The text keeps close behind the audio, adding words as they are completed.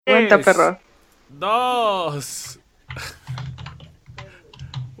Cuenta, perro. 2,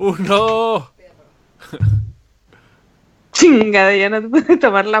 1. Chingada, ya no te pude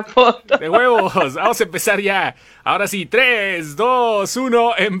tomar la foto. De huevos, vamos a empezar ya. Ahora sí, 3, 2,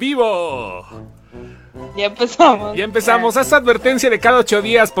 1, en vivo. Ya empezamos. Ya empezamos. Haz advertencia de cada 8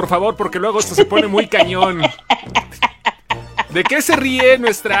 días, por favor, porque luego esto se pone muy cañón. ¿De qué se ríe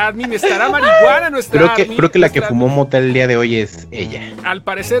nuestra admin? ¿Estará marihuana nuestra admin? Creo que la que fumó mota el día de hoy es ella. Al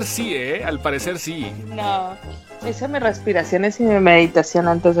parecer sí, Al parecer sí. No, hice mis respiraciones y mi meditación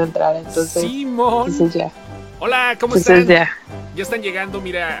antes de entrar, entonces. Simón. Entonces ya. Hola, ¿cómo Entonces están? ya. Ya están llegando,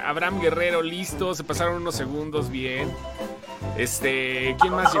 mira, Abraham Guerrero, listo, se pasaron unos segundos bien.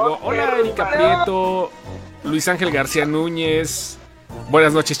 ¿Quién más llegó? Hola, Erika Prieto, Luis Ángel García Núñez.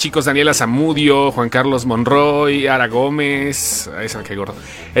 Buenas noches, chicos. Daniela Zamudio, Juan Carlos Monroy, Ara Gómez. Ahí se me cae gordo.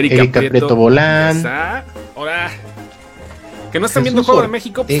 Erika Prieto Bolán. ¿Está? Hola. Que no están Jesús viendo Juego de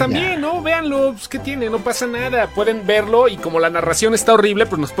México, pues Ortega. también, ¿no? Véanlo, pues ¿qué tiene? No pasa nada. Pueden verlo y como la narración está horrible,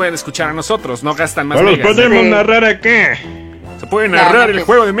 pues nos pueden escuchar a nosotros. No gastan más megas. podemos Sí. narrar acá. Se puede narrar No, el pues.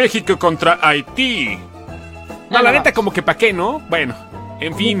 Juego de México contra Haití. No, No, la no. neta, como que pa' qué, ¿no? Bueno,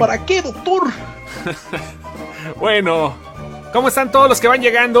 en fin. ¿Para qué, doctor? Bueno, ¿cómo están todos los que van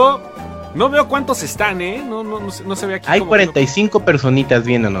llegando? No veo cuántos están, No se ve aquí. Hay como 45 personitas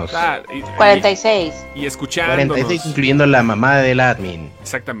viéndonos. que no- Ah, y- 46. y escuchando. 46 incluyendo la mamá del admin.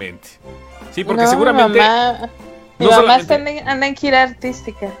 Exactamente. Sí, porque No, seguramente. Mi no mamá solamente- anda en gira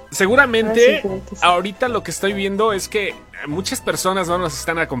artística. Seguramente, Ah, sí, sí, sí. ahorita lo que estoy viendo es que muchas personas no nos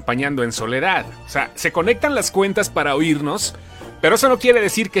están acompañando en soledad. O sea, se conectan las cuentas para oírnos, pero eso no quiere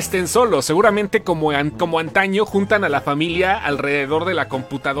decir que estén solos. Seguramente como antaño juntan a la familia alrededor de la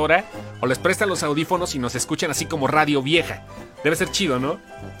computadora o les prestan los audífonos y nos escuchan así como radio vieja. Debe ser chido, ¿no?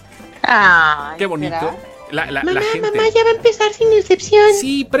 Ay, Qué bonito. ¿será? La gente. ya va a empezar sin excepción.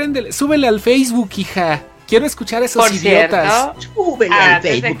 Sí, préndele, súbele al Facebook, hija. Quiero escuchar a esos Por idiotas. cierto, Súbele al al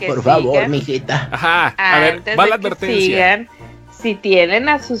Facebook, Facebook, por por favor, favor, mijita. Ajá, a ver, antes va de la que advertencia. sigan, si tienen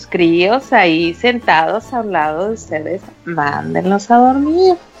a sus críos ahí sentados a un lado de ustedes, mándenlos a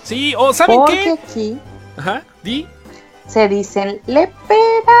dormir. Sí, o ¿saben Porque qué? aquí Ajá, di. se dicen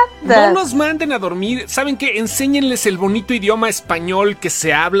leperadas. No nos manden a dormir. ¿Saben qué? Enséñenles el bonito idioma español que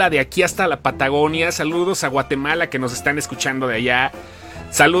se habla de aquí hasta la Patagonia. Saludos a Guatemala que nos están escuchando de allá.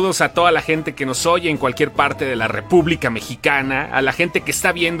 Saludos a toda la gente que nos oye en cualquier parte de la República Mexicana. A la gente que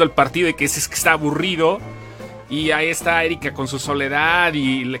está viendo el partido y que es que está aburrido. Y ahí está Erika con su soledad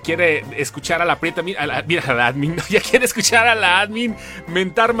y le quiere escuchar a la prieta. Mira, a la admin, ¿no? Ya quiere escuchar a la admin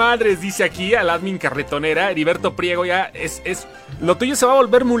mentar madres, dice aquí, a la admin carretonera. Heriberto Priego ya es. Lo tuyo se va a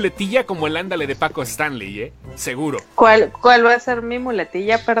volver muletilla como el ándale de Paco Stanley, Seguro. ¿Cuál va a ser mi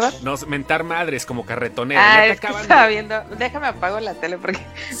muletilla, perdón? No, mentar madres como carretonera. Ya te Es que acaban estaba de- viendo. Déjame apago la tele porque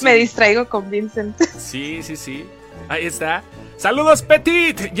Sí. me distraigo con Vincent. Sí. Ahí está. Saludos,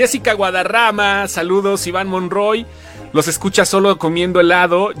 Petit. Jessica Guadarrama. Saludos, Iván Monroy. Los escucha solo comiendo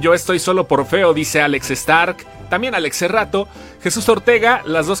helado. Yo estoy solo por feo, dice Alex Stark. También Alex Cerrato. Jesús Ortega.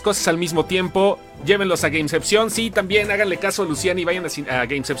 Las dos cosas al mismo tiempo. Llévenlos a Gamecepción. Sí, también háganle caso a Luciana y vayan a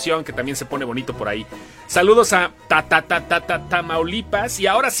Gamecepción, que también se pone bonito por ahí. Saludos a Tamaulipas. Y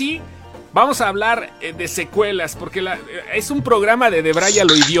ahora sí, vamos a hablar de secuelas, porque es un programa de Debray a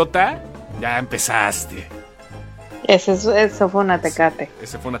lo idiota. Ya empezaste. Eso fue una tecate.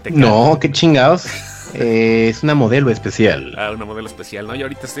 Ese fue una tecla. No, qué chingados. Es una modelo especial. Ah, una modelo especial. No, yo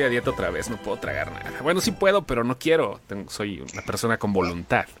ahorita estoy a dieta otra vez, no puedo tragar nada. Bueno, sí puedo, pero no quiero. Soy una persona con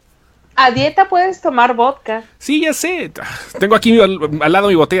voluntad. A dieta puedes tomar vodka. Sí, ya sé. Tengo aquí al lado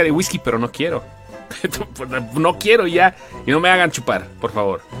mi botella de whisky, pero no quiero. No quiero ya. Y no me hagan chupar, por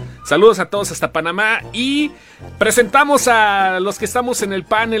favor. Saludos a todos hasta Panamá. Y presentamos a los que estamos en el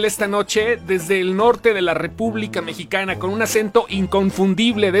panel esta noche desde el norte de la República Mexicana, con un acento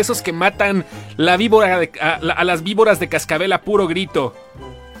inconfundible, de esos que matan la víbora a las víboras de cascabel a puro grito.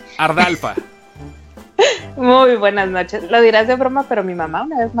 Ardalfa. Muy buenas noches. Lo dirás de broma, pero mi mamá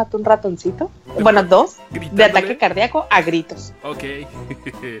una vez mató un ratoncito. Bueno, dos. De Gritándole. ataque cardíaco a gritos. Ok.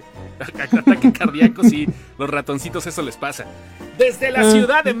 Ataque cardíaco, sí. Los ratoncitos eso les pasa. Desde la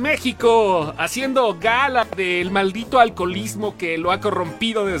Ciudad de México, haciendo gala del maldito alcoholismo que lo ha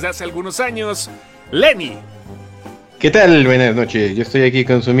corrompido desde hace algunos años, Lenny. ¿Qué tal? Buenas noches. Yo estoy aquí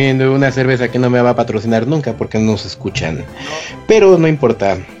consumiendo una cerveza que no me va a patrocinar nunca porque no se escuchan. Pero no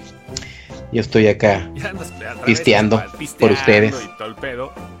importa. Yo estoy acá. Ya andas a través, Pisteando pisteando por ustedes. Y todo el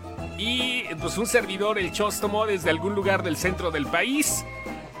pedo. Y pues un servidor, el Chóstomo, desde algún lugar del centro del país,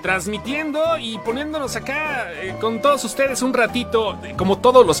 transmitiendo y poniéndonos acá con todos ustedes un ratito, como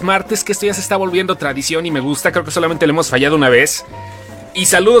todos los martes, que esto ya se está volviendo tradición y me gusta. Creo que solamente le hemos fallado una vez. Y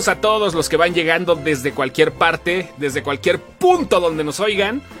saludos a todos los que van llegando desde cualquier parte, desde cualquier punto donde nos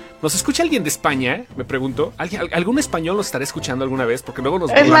oigan. ¿Nos escucha alguien de España? Me pregunto. ¿Algún español nos estará escuchando alguna vez? Porque luego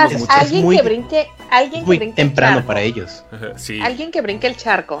nos Es más, mucho. alguien que brinque temprano el charco. para ellos. Ajá, sí. Alguien que brinque el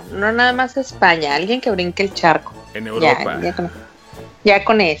charco. No nada más España. Alguien que brinque el charco. En Europa. Ya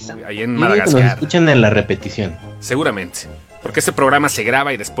con eso. Ahí en Y nos Madagascar. escuchan en la repetición. Seguramente. Porque este programa se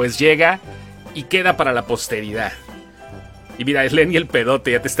graba y después llega y queda para la posteridad. Y mira, Len y el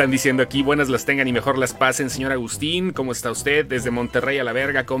pedote ya te están diciendo aquí, buenas las tengan y mejor las pasen, señor Agustín, ¿cómo está usted? Desde Monterrey a la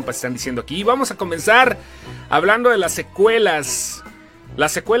verga, compas, están diciendo aquí. Vamos a comenzar hablando de las secuelas.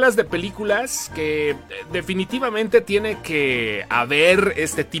 Las secuelas de películas que definitivamente tiene que haber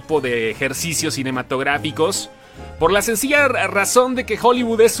este tipo de ejercicios cinematográficos. Por la sencilla razón de que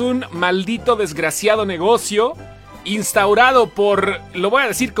Hollywood es un maldito desgraciado negocio instaurado por, lo voy a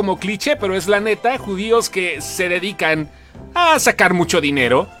decir como cliché, pero es la neta, judíos que se dedican a sacar mucho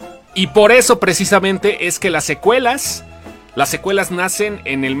dinero. Y por eso precisamente es que las secuelas nacen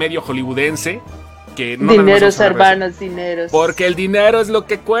en el medio hollywoodense. Que no dineros, hermanos, dineros. Porque el dinero es lo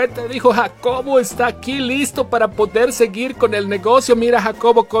que cuenta. Dijo Jacobo, está aquí listo para poder seguir con el negocio. Mira,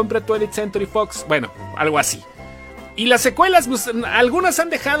 Jacobo, compra 20th Century Fox. Bueno, algo así. Y las secuelas, pues, algunas han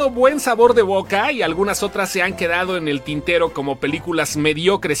dejado buen sabor de boca y algunas otras se han quedado en el tintero como películas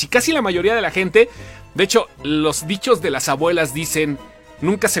mediocres. Y casi la mayoría de la gente, de hecho, los dichos de las abuelas dicen,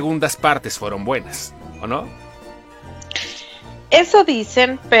 nunca segundas partes fueron buenas, ¿o no? Eso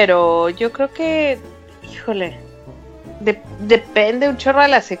dicen, pero yo creo que, híjole, depende un chorro de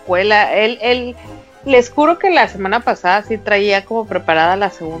la secuela. Les juro que la semana pasada sí traía como preparada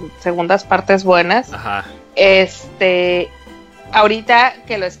las segundas partes buenas. Ajá. Ahorita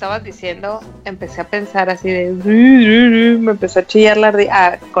que lo estabas diciendo, empecé a pensar así de... Me empezó a chillar la ardilla,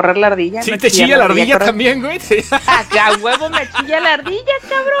 a correr la ardilla. Sí, te chilla la ardilla también, güey. A huevo me chilla la ardilla,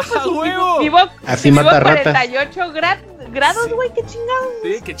 cabrón. Pues a huevo. Vivo Así mata ratas. 48 grados, güey, qué chingados.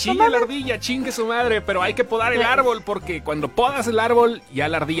 Sí, que chille la ardilla, chingue su madre. Pero hay que podar el árbol porque cuando podas el árbol, ya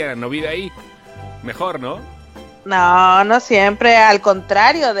la ardilla no vive ahí. Mejor, ¿no? No siempre, al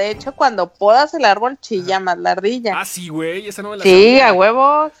contrario, de hecho cuando podas el árbol chilla más la ardilla. Ah, sí, güey, esa no me la Sí, sabía. a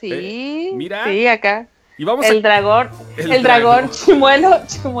huevo, sí. Mira. Sí, acá. Y vamos el dragón chimuelo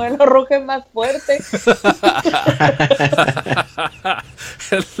ruge más fuerte.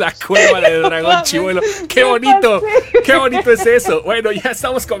 La cueva del dragón chimuelo. ¡Qué bonito! ¡Qué bonito es eso! Bueno, ya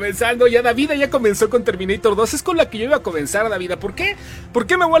estamos comenzando. Ya David ya comenzó con Terminator 2. Es con la que yo iba a comenzar, David. ¿Por qué? ¿Por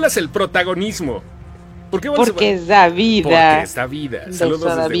qué me vuelas el protagonismo? Porque es David. Porque es David.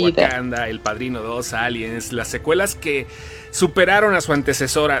 Saludos desde Wakanda, El Padrino 2, Aliens, las secuelas que superaron a su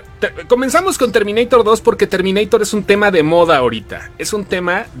antecesora. Comenzamos con Terminator 2 porque Terminator es un tema de moda ahorita. Es un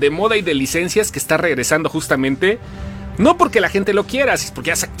tema de moda y de licencias que está regresando justamente. No porque la gente lo quiera, sino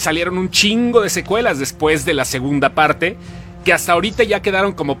porque ya salieron un chingo de secuelas después de la segunda parte, que hasta ahorita ya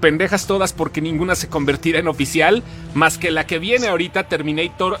quedaron como pendejas todas porque ninguna se convertirá en oficial, más que la que viene ahorita,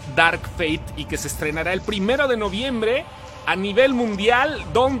 Terminator Dark Fate, y que se estrenará el 1 de noviembre a nivel mundial,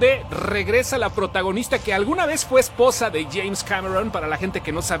 donde regresa la protagonista que alguna vez fue esposa de James Cameron, para la gente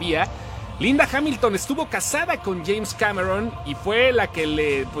que no sabía. Linda Hamilton estuvo casada con James Cameron y fue la que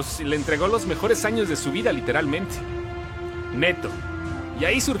le entregó los mejores años de su vida, literalmente. Neto. Y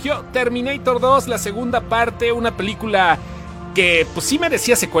ahí surgió Terminator 2, la segunda parte, una película que pues sí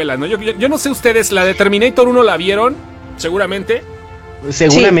merecía secuela, ¿no? Yo no sé ustedes, la de Terminator 1 la vieron, seguramente.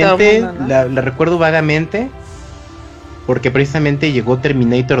 Seguramente, sí, la recuerdo vagamente, porque precisamente llegó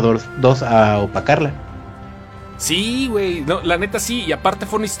Terminator 2 a opacarla. Sí, güey, no, la neta sí, y aparte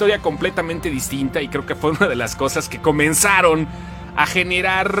fue una historia completamente distinta y creo que fue una de las cosas que comenzaron a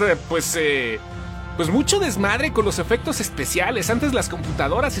generar, pues mucho desmadre con los efectos especiales. Antes las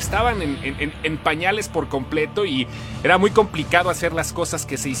computadoras estaban en pañales por completo y era muy complicado hacer las cosas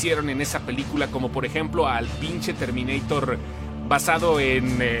que se hicieron en esa película, como por ejemplo al pinche Terminator basado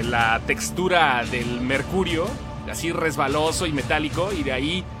en la textura del mercurio, así resbaloso y metálico, y de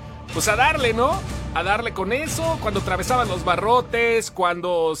ahí pues a darle, ¿no? A darle con eso, cuando atravesaban los barrotes,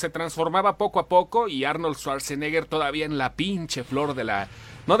 cuando se transformaba poco a poco y Arnold Schwarzenegger todavía en la pinche flor de la...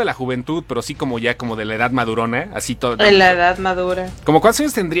 No de la juventud, pero sí como ya como de la edad madurona, así todo. De la edad madura. ¿Como cuántos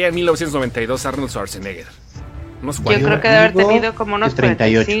años tendría en 1992 Arnold Schwarzenegger? Yo creo que debe haber tenido como unos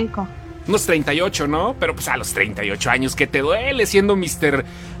 38. 45. Unos 38, ¿no? Pero pues a los 38 años, ¿qué te duele siendo Mr.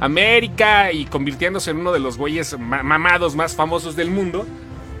 América y convirtiéndose en uno de los güeyes mamados más famosos del mundo?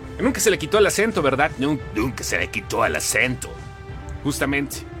 Nunca se le quitó el acento, ¿verdad? Nunca se le quitó el acento.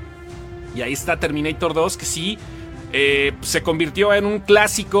 Justamente. Y ahí está Terminator 2, que sí... se convirtió en un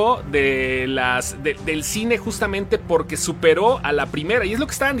clásico del cine justamente porque superó a la primera. Y es lo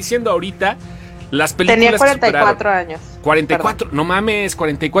que estaban diciendo ahorita. Las películas tenía 44 años. 44, perdón. No mames,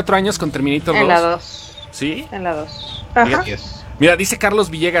 44 años con Terminator 2. En la 2. ¿Sí? En la 2. Ajá. Mira, dice Carlos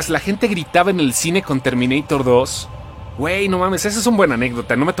Villegas, la gente gritaba en el cine con Terminator 2. Güey, no mames, esa es una buena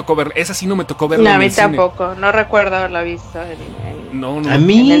anécdota. No me tocó ver, esa sí no me tocó verla. No, a en mí el cine. tampoco, no recuerdo haberla visto. No. A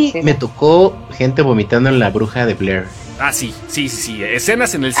mí me tocó gente vomitando en La Bruja de Blair. Ah, sí.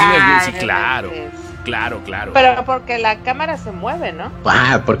 Escenas en el cine, sí, claro. Claro. Pero porque la cámara se mueve, ¿no?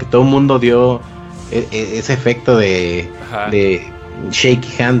 Porque todo el mundo dio ese efecto de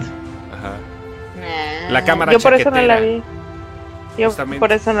shaky hand. Ajá. La cámara yo por eso chaquetera. no la vi.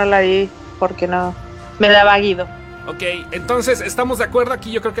 Por eso no la vi, porque no me daba guido. Ok, entonces estamos de acuerdo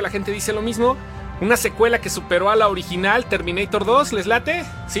aquí. Yo creo que la gente dice lo mismo. Una secuela que superó a la original, Terminator 2, ¿les late?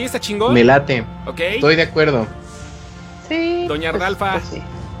 ¿Sí? ¿Está chingón? Me late. Ok. Estoy de acuerdo. Sí. Doña Ardalfa. Pues sí.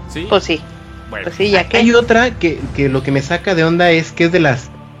 ¿Sí? Pues sí. Bueno. Pues sí, ya que. Hay otra que lo que me saca de onda es que es de las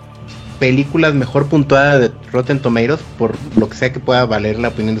películas mejor puntuadas de Rotten Tomatoes, por lo que sea que pueda valer la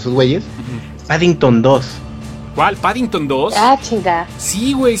opinión de sus güeyes. Paddington 2. ¿Cuál? ¿Paddington 2? Chinga.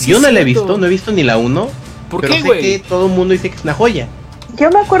 Sí, güey. Sí, yo no la he visto, no he visto ni la 1. ¿Por pero qué, sé güey? que todo el mundo dice que es una joya. Yo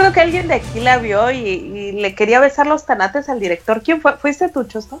me acuerdo que alguien de aquí la vio y le quería besar los tanates al director. ¿Quién fue? ¿Fuiste tú,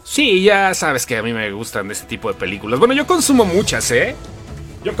 Chosto? Sí, ya sabes que a mí me gustan ese tipo de películas. Bueno, yo consumo muchas, ¿eh?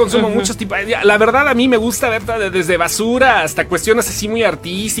 Yo consumo muchos tipos. La verdad, a mí me gusta ver desde basura hasta cuestiones así muy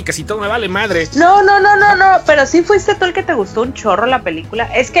artísticas y todo. Me vale madre. No. Pero sí fuiste tú el que te gustó un chorro la película.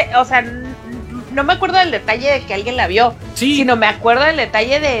 Es que, o sea, no me acuerdo del detalle de que alguien la vio. Sí. Sino me acuerdo del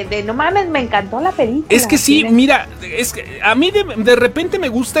detalle de no mames, me encantó la película. Es que sí, mira, es que a mí de repente me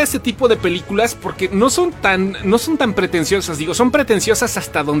gusta ese tipo de películas porque no son tan pretenciosas. Digo, son pretenciosas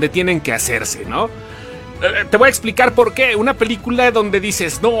hasta donde tienen que hacerse, ¿no? Te voy a explicar por qué. Una película donde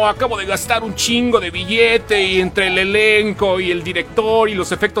dices, no, acabo de gastar un chingo de billete y entre el elenco y el director y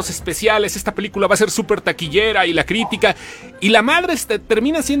los efectos especiales, esta película va a ser súper taquillera y la crítica. Y la madre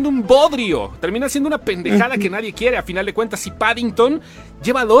termina siendo un bodrio, termina siendo una pendejada que nadie quiere. A final de cuentas, y Paddington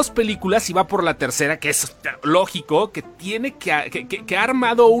lleva 2 películas y va por la tercera, que es lógico, que tiene que ha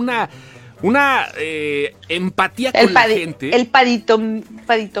armado una empatía con la gente. El Paddington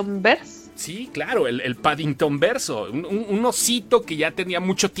Verse. Sí, claro, el Paddington verso, un osito que ya tenía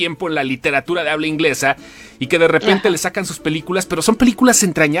mucho tiempo en la literatura de habla inglesa y que de repente le sacan sus películas, pero son películas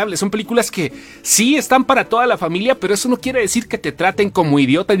entrañables, son películas que sí están para toda la familia, pero eso no quiere decir que te traten como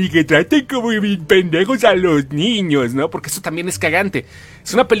idiota ni que traten como pendejos a los niños, ¿no? Porque eso también es cagante.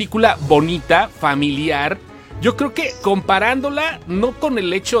 Es una película bonita, familiar. Yo creo que comparándola, no con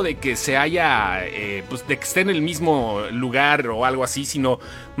el hecho de que se haya, pues de que esté en el mismo lugar o algo así, sino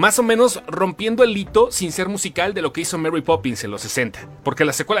más o menos rompiendo el hito sin ser musical de lo que hizo Mary Poppins en los 60. Porque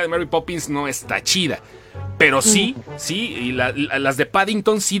la secuela de Mary Poppins no está chida. Pero sí, y las de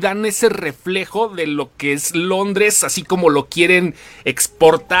Paddington sí dan ese reflejo de lo que es Londres, así como lo quieren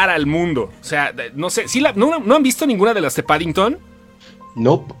exportar al mundo. O sea, no sé, ¿sí ¿no han visto ninguna de las de Paddington?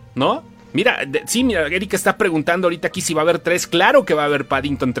 Nope. ¿No? Mira, Erika está preguntando ahorita aquí si va a haber 3. Claro que va a haber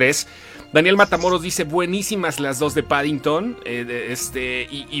Paddington 3. Daniel Matamoros dice, buenísimas las 2 de Paddington.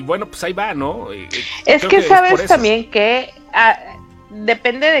 Y bueno, pues ahí va, ¿no? Es que sabes también que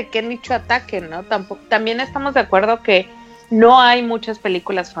depende de qué nicho ataquen, ¿no? También estamos de acuerdo que no hay muchas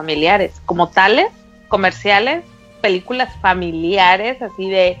películas familiares. Como tales, comerciales, películas familiares, así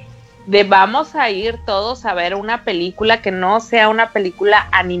de vamos a ir todos a ver una película que no sea una película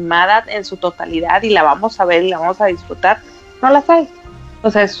animada en su totalidad y la vamos a ver y la vamos a disfrutar, no las hay. O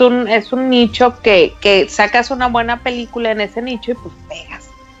sea, es un nicho que sacas una buena película en ese nicho y pues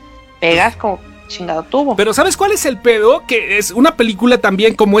pegas como chingado tubo. Pero ¿sabes cuál es el pedo? Que es una película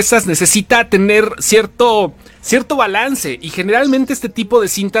también como esas necesita tener cierto balance, y generalmente este tipo de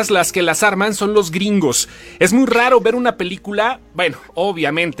cintas las que las arman son los gringos. Es muy raro ver una película, bueno,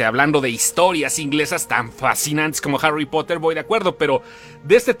 obviamente hablando de historias inglesas tan fascinantes como Harry Potter, voy de acuerdo, pero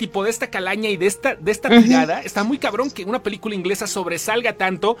de este tipo, de esta calaña y de esta tirada, está muy cabrón que una película inglesa sobresalga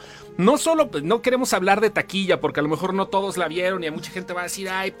tanto. No solo, no queremos hablar de taquilla, porque a lo mejor no todos la vieron y a mucha gente va a decir,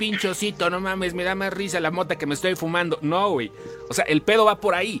 ay, pinchocito, no mames, me da más risa la mota que me estoy fumando. No, güey, o sea, el pedo va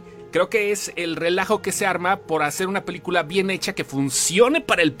por ahí. Creo que es el relajo que se arma por hacer una película bien hecha que funcione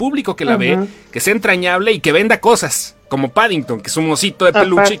para el público que la ve, que sea entrañable y que venda cosas, como Paddington, que es un osito de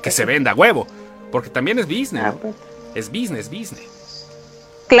peluche y que se venda huevo, porque también es business, es business.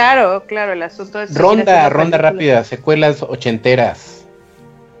 Claro, el asunto es... Ronda rápida, secuelas ochenteras.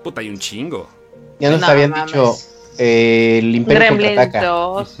 Puta, hay un chingo. Ya nos habían dicho El Imperio Gremlins Contraataca.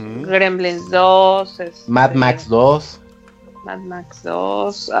 2, Gremlins 2, Mad Max 2. Mad Max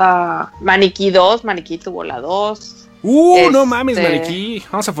 2, Maniquí 2, Maniquí tuvo la 2. No mames, Maniquí.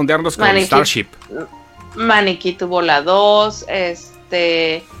 Vamos a fondearnos con Maniquí, Starship. Maniquí tuvo la 2,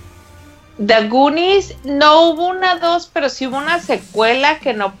 The Goonies, no hubo una 2, pero sí hubo una secuela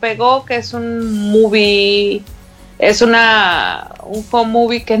que no pegó, que es un movie, es un home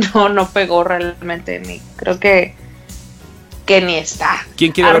movie que no pegó realmente, ni creo que ni está.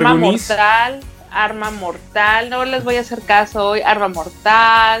 ¿Quién quiere ver Goonies? Arma Mortal, no les voy a hacer caso hoy, Arma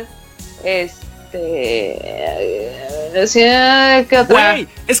Mortal, ¿qué otra? Güey,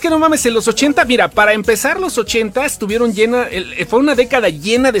 es que no mames, en los 80, mira, para empezar los 80 estuvieron fue una década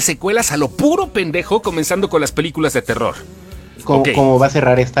llena de secuelas a lo puro pendejo, comenzando con las películas de terror. ¿Cómo va a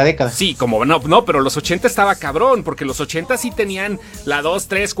cerrar esta década? Sí, pero los 80 estaba cabrón, porque los 80 sí tenían la 2,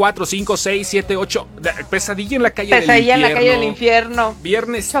 3, 4, 5, 6, 7, 8, Pesadilla en la calle del infierno.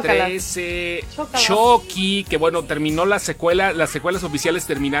 Viernes Chócala. 13, Chucky, que bueno, terminó las secuelas oficiales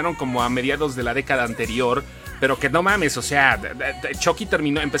terminaron como a mediados de la década anterior, pero que no mames, o sea, Chucky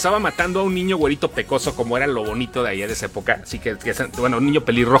empezaba matando a un niño güerito pecoso, como era lo bonito de allá de esa época, así que bueno, un niño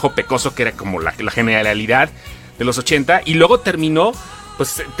pelirrojo pecoso, que era como la generalidad de los 80, y luego terminó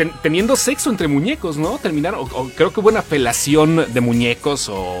pues teniendo sexo entre muñecos, ¿no? Terminaron, o creo que hubo una felación de muñecos,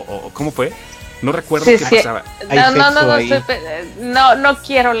 o ¿cómo fue? No recuerdo qué pasaba. No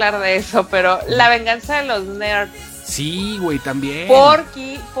quiero hablar de eso, pero La venganza de los nerds. Sí, güey, también.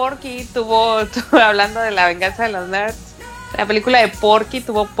 Porky tuvo, hablando de La venganza de los nerds, la película de Porky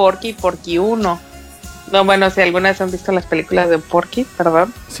tuvo Porky y Porky 1. No, bueno, si alguna vez han visto las películas de Porky,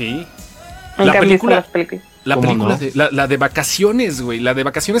 perdón. Sí. Nunca han visto las películas. La película no? la de vacaciones, güey. La de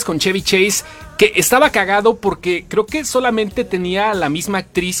vacaciones con Chevy Chase, que estaba cagado porque creo que solamente tenía la misma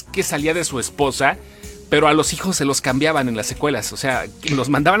actriz que salía de su esposa, pero a los hijos se los cambiaban en las secuelas. O sea, los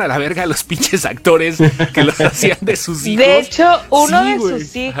mandaban a la verga a los pinches actores que los hacían de sus hijos. De hecho, uno de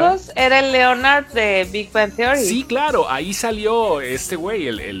sus hijos era el Leonard de Big Bang Theory. Sí, claro. Ahí salió este güey,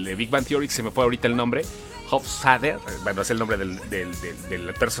 el de Big Bang Theory, que se me fue ahorita el nombre. Hofstadter. Bueno, es el nombre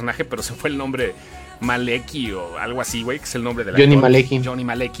del personaje, pero se fue el nombre... Malecki o algo así, güey, que es el nombre de la Johnny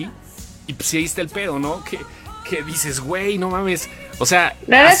Malecki. Y pues ahí está el pedo, ¿no? Que dices, güey, no mames. O sea,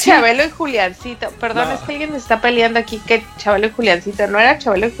 no era Chabelo y Juliancito. Perdón, no. Es que alguien me está peleando aquí que Chabelo y Juliancito. No era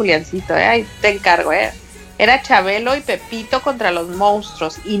Chabelo y Juliancito, ahí te encargo, Era Chabelo y Pepito contra los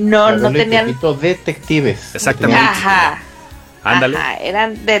monstruos. Y no tenían. Y Pepito detectives. Exactamente. Ajá. Ándale. Ajá,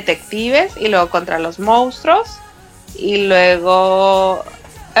 eran detectives y luego contra los monstruos. Y luego.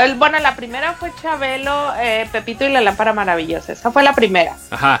 Bueno, la primera fue Chabelo, Pepito y la lámpara maravillosa. Esa fue la primera.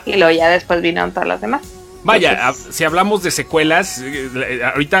 Ajá. Y luego ya después vinieron todas las demás. Vaya, entonces, si hablamos de secuelas,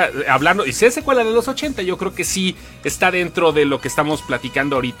 ahorita hablando, y si es secuela de los 80, yo creo que sí está dentro de lo que estamos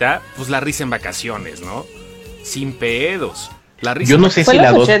platicando ahorita, pues La risa en vacaciones, ¿no? Sin pedos. La risa yo no sé si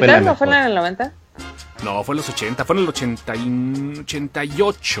la 2 fue la mejor. ¿No fue en el 90? No, fue en los 80, fue en el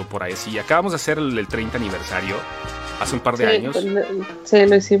 88, por ahí, sí. Acabamos de hacer el 30 aniversario. Hace un par de años. Sí,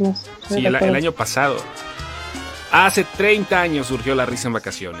 lo hicimos. Sí, el año pasado. Hace 30 años surgió La risa en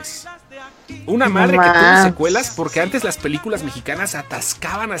vacaciones. Una madre que tuvo secuelas, porque antes las películas mexicanas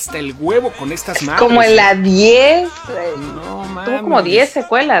atascaban hasta el huevo con estas madres. Como en la 10. No, mames. Tuvo como 10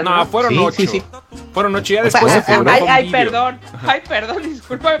 secuelas. No, fueron 8. Sí. Fueron 8 y ya después se fueron. Perdón,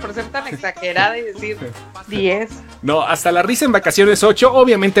 discúlpame por ser tan exagerada y decir 10. No, hasta La risa en vacaciones 8,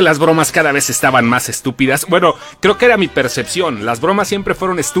 obviamente las bromas cada vez estaban más estúpidas. Bueno, creo que era mi percepción, las bromas siempre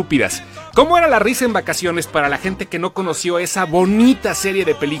fueron estúpidas. ¿Cómo era La risa en vacaciones para la gente que no conoció esa bonita serie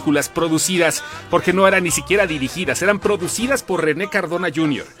de películas producidas, porque no eran ni siquiera dirigidas, eran producidas por René Cardona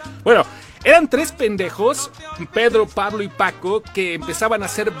Jr.? Bueno, eran 3 pendejos, Pedro, Pablo y Paco, que empezaban a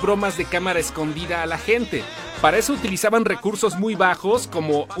hacer bromas de cámara escondida a la gente. Para eso utilizaban recursos muy bajos,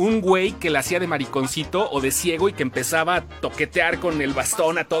 como un güey que la hacía de mariconcito o de ciego y que empezaba a toquetear con el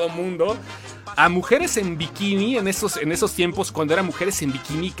bastón a todo mundo. A mujeres en bikini, en esos tiempos, cuando eran mujeres en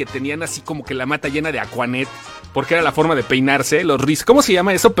bikini que tenían así como que la mata llena de Aquanet, porque era la forma de peinarse, los rizos. ¿Cómo se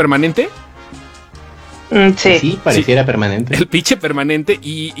llama eso? ¿Permanente? Sí, pareciera permanente. El pinche permanente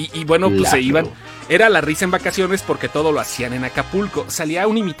y bueno, pues se iban. Era La risa en vacaciones porque todo lo hacían en Acapulco. Salía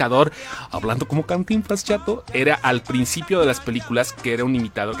un imitador hablando como Cantinflas, chato. Era al principio de las películas que era un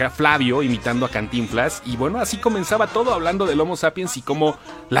imitador, que era Flavio imitando a Cantinflas. Y bueno, así comenzaba todo hablando del Homo sapiens y cómo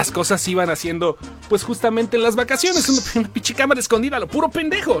las cosas se iban haciendo, pues justamente en las vacaciones. Una pinche cámara escondida, lo puro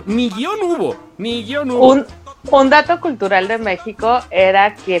pendejo. Ni guión hubo. Un dato cultural de México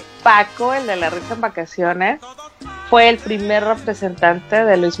era que Paco, el de La risa en vacaciones, fue el primer representante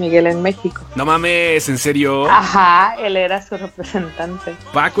de Luis Miguel en México. No mames, ¿en serio? Ajá, él era su representante.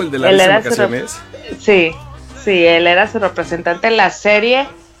 Paco, el de las vacaciones. Sí, él era su representante en la serie.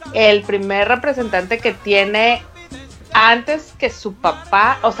 El primer representante que tiene antes que su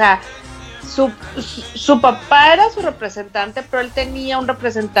papá, o sea, su papá era su representante, pero él tenía un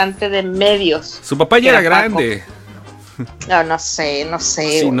representante de medios. Su papá ya era grande. No sé.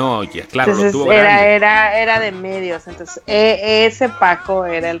 Sí, no, ya, claro, entonces, lo tuvo grande. Era de medios, entonces ese Paco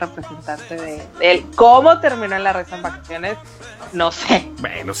era el representante de él. ¿Cómo terminó en La Risa en Vacaciones? No sé.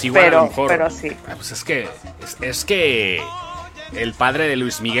 Bueno, sí, igual a lo mejor. Pero sí. Pues es que el padre de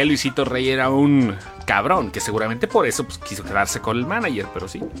Luis Miguel, Luisito Rey, era un cabrón, que seguramente por eso pues, quiso quedarse con el manager, pero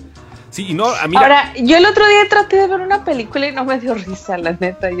sí. Sí, y no, a mí. Ahora, yo el otro día traté de ver una película y no me dio risa, la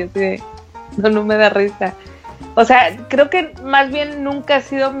neta. Yo sí, no me da risa. O sea, creo que más bien nunca ha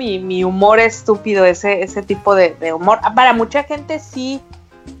sido mi humor estúpido, ese tipo de humor. Para mucha gente sí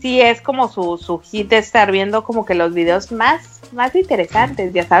es como su hit de estar viendo como que los videos más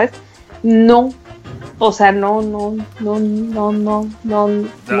interesantes, ya sabes. No, o sea, no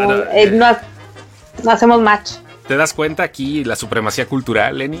hacemos match. ¿Te das cuenta aquí la supremacía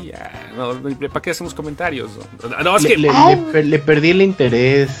cultural, Lenny? Ya, no, ¿para qué hacemos comentarios? No, es que le perdí el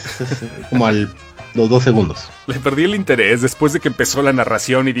interés como los 2 segundos. Le perdí el interés después de que empezó la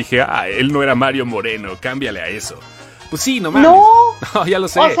narración y dije, él no era Mario Moreno, cámbiale a eso. Pues sí, no mames. No, ya lo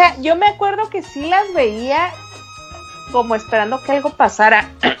sé. O sea, yo me acuerdo que sí las veía como esperando que algo pasara.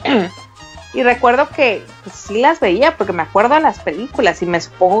 Y recuerdo que pues, sí las veía porque me acuerdo de las películas y me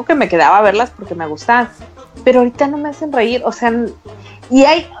supongo que me quedaba a verlas porque me gustaban. Pero ahorita no me hacen reír, o sea, y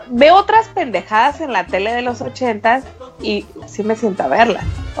veo otras pendejadas en la tele de los 80s y sí me siento a verlas.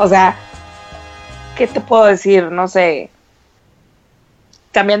 O sea, ¿qué te puedo decir? No sé,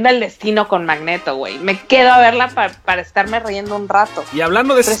 Cambiando el Destino con Magneto, güey. Me quedo a verla para estarme riendo un rato. Y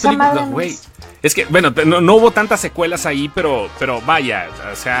hablando de esas películas, güey, es que, bueno, no hubo tantas secuelas ahí, pero vaya,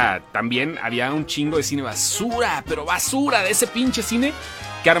 o sea, también había un chingo de cine basura, pero basura de ese pinche cine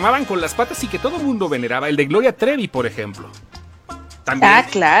que armaban con las patas y que todo el mundo veneraba. El de Gloria Trevi, por ejemplo. También.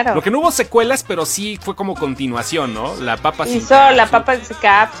 Claro. Lo que no hubo secuelas, pero sí fue como continuación, ¿no? La Papa sin Hizo La Papa sin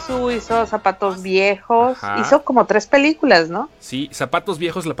Capsu, hizo Zapatos Viejos, hizo como 3 películas, ¿no? Sí, Zapatos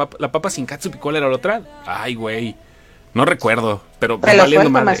Viejos, La Papa sin Katsu, ¿y cuál era la otra? Ay, güey, no recuerdo, pero Pelo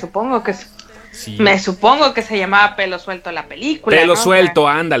Suelto, me supongo que sí. Me supongo que se llamaba Pelo Suelto la película. Pelo ¿no? Suelto,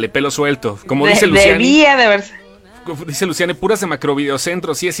 ándale, Pelo Suelto. Como dice Luciani. Debía de verse. Dice Luciani, puras de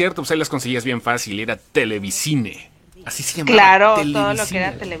Macrovideocentro, sí es cierto, pues ahí las conseguías bien fácil, era Televisine. Así se llamaba. Claro, todo lo que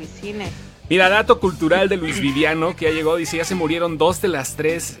era Televisine. Mira, dato cultural de Luis Viviano, que ya llegó, dice, ya se murieron 2 de las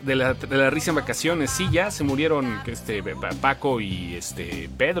 3 de la Risa en Vacaciones. Sí, ya se murieron Paco y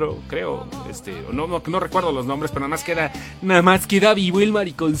Pedro, creo. No recuerdo los nombres, pero nada más queda vivo el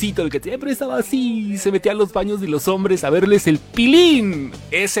mariconcito, el que siempre estaba así, se metía a los baños de los hombres a verles el pilín.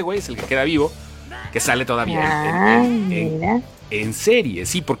 Ese güey es el que queda vivo, que sale todavía en serie,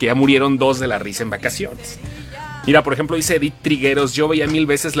 sí, porque ya murieron 2 de la Risa en Vacaciones. Mira, por ejemplo, dice Edith Trigueros, yo veía 1000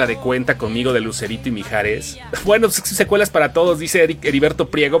 veces la de Cuenta conmigo de Lucerito y Mijares. Bueno, secuelas para todos, dice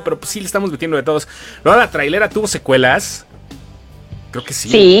Heriberto Priego, pero pues sí le estamos metiendo de todos. ¿No, la trailera tuvo secuelas? Creo que sí.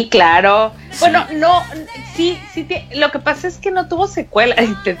 Sí, claro. Sí. Bueno, no, sí, lo que pasa es que no tuvo secuelas.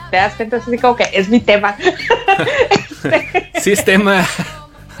 Y te das cuenta, así como que es mi tema. Sí, es tema.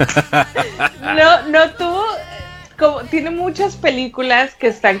 No tuvo, tiene muchas películas que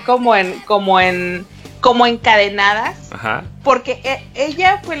están como encadenadas. Ajá. Porque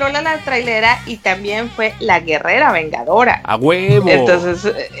ella fue Lola la trailera y también fue la guerrera vengadora. ¡A huevo! Entonces,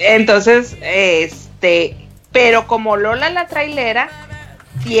 pero como Lola la trailera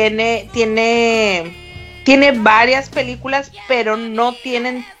tiene varias películas, pero no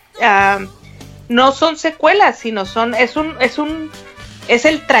tienen, no son secuelas, sino es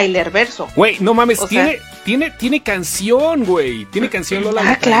el trailer verso. Güey, no mames, tiene canción, güey. Tiene canción Lola.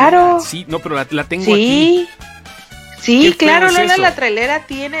 Ah, claro. Sí, no, pero la tengo aquí. Sí, claro, Lola la trailera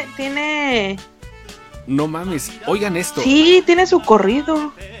tiene. No mames, oigan esto. Sí, tiene su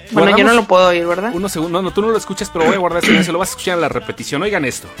corrido. Bueno, yo no lo puedo oír, ¿verdad? Unos segundos, no, tú no lo escuchas, pero voy a guardar silencio, lo vas a escuchar en la repetición. Oigan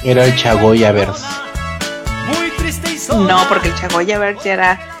esto. Era el Chagoyaverse. No, porque el Chagoyaverse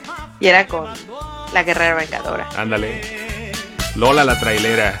ya era con la guerrera vengadora. Ándale. Lola la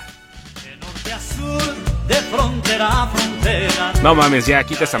trailera. No mames, ya,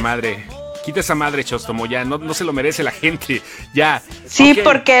 quita esa madre. Quita esa madre, Chostomo, ya, no se lo merece la gente, ya. Sí, okay.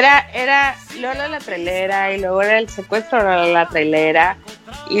 Porque era Lola la trailera y luego era el secuestro de Lola la trailera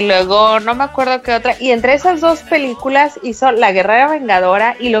y luego no me acuerdo qué otra, y entre esas dos películas hizo La Guerrera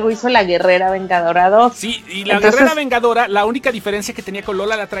Vengadora y luego hizo La Guerrera Vengadora 2. Sí, y La Guerrera Vengadora, la única diferencia que tenía con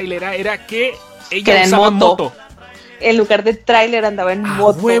Lola la trailera era que ella era usaba moto. En lugar de tráiler andaba en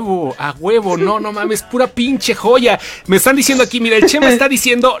moto. A huevo, no mames, pura pinche joya. Me están diciendo aquí, mira, el Chema está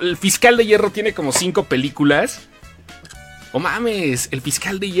diciendo, el Fiscal de Hierro tiene como 5 películas. Oh mames, el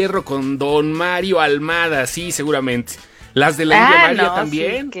Fiscal de Hierro con Don Mario Almada, sí, seguramente. Las de la India María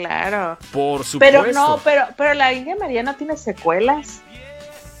también. Sí, claro. Por supuesto. Pero la India María no tiene secuelas.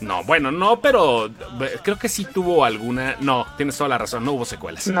 No, bueno, no, pero creo que sí tuvo alguna. No, tienes toda la razón, no hubo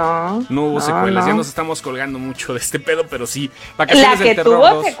secuelas. No hubo secuelas. Ya nos estamos colgando mucho de este pedo, pero sí. Vacaciones del Terror. La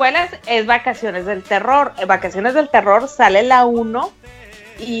que tuvo secuelas es Vacaciones del Terror. Vacaciones del Terror sale la 1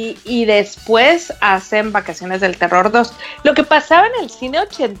 y después hacen Vacaciones del Terror 2. Lo que pasaba en el cine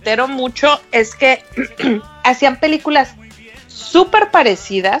ochentero mucho es que hacían películas súper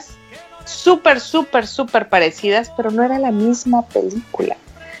parecidas, súper parecidas, pero no era la misma película.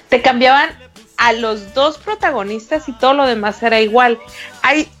 Te cambiaban a los dos protagonistas y todo lo demás era igual.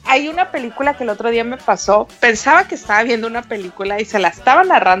 Hay una película que el otro día me pasó, pensaba que estaba viendo una película y se la estaba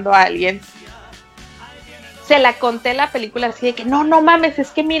narrando a alguien. Se la conté la película así de que no mames,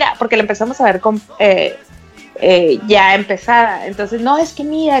 es que mira, porque la empezamos a ver con ya empezada. Entonces, no, es que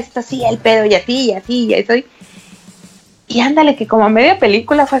mira, está así el pedo y así, y eso. Y ándale, que como a media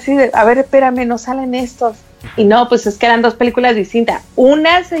película fue así de, a ver, espérame, no salen estos. Y no, pues es que eran dos películas distintas.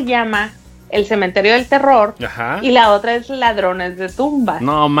 Una se llama El Cementerio del Terror. Ajá. Y la otra es Ladrones de Tumbas.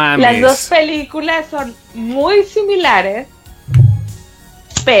 No mames. Las dos películas son muy similares,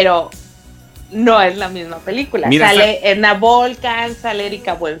 pero no es la misma película. Mira, sale Edna Volcan, sale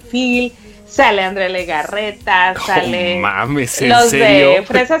Erika Buenfil, sale Andrea Legarreta, sale mames, ¿en los serio? de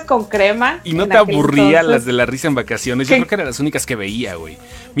Fresas con Crema. ¿Y no te aburría las de La Risa en Vacaciones? Yo creo que eran las únicas que veía, güey.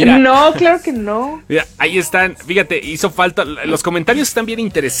 Mira, no, claro que no. Mira, ahí están, fíjate, hizo falta, los comentarios están bien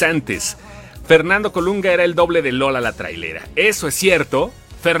interesantes. Fernando Colunga era el doble de Lola la trailera. Eso es cierto.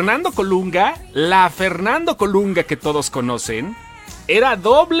 Fernando Colunga, la Fernando Colunga que todos conocen, era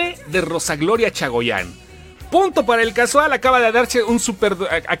doble de Rosa Gloria Chagoyán. Punto para el casual, acaba de dar un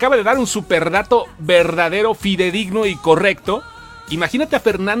super dato verdadero, fidedigno y correcto. Imagínate a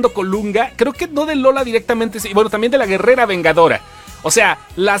Fernando Colunga, creo que no de Lola directamente, bueno, también de La Guerrera Vengadora. O sea,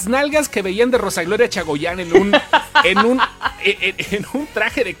 las nalgas que veían de Rosa Gloria Chagoyán en un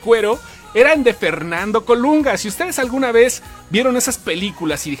traje de cuero eran de Fernando Colunga. Si ustedes alguna vez vieron esas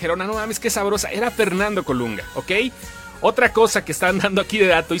películas y dijeron, no mames, qué sabrosa, era Fernando Colunga, ¿ok? Otra cosa que están dando aquí de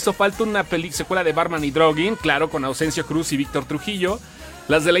dato, hizo falta una secuela de Barman y Drogin, claro, con Ausencio Cruz y Víctor Trujillo.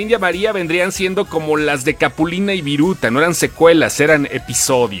 Las de la India María vendrían siendo como las de Capulina y Viruta, no eran secuelas, eran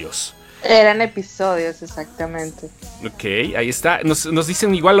episodios. Eran episodios, exactamente. Ok, ahí está. Nos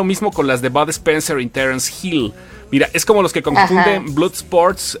dicen igual lo mismo con las de Bud Spencer y Terence Hill. Mira, es como los que confunden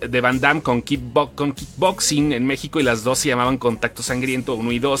Bloodsports de Van Damme con Kickboxing en México, y las dos se llamaban Contacto Sangriento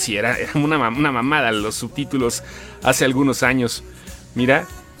 1 y 2 y era una mamada los subtítulos hace algunos años. Mira,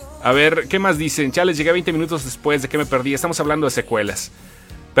 a ver, ¿qué más dicen? Chales, llegué 20 minutos después, ¿de qué me perdí? Estamos hablando de secuelas.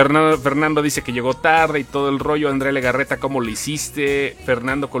 Fernando dice que llegó tarde y todo el rollo. Andrea Legarreta, ¿cómo lo hiciste?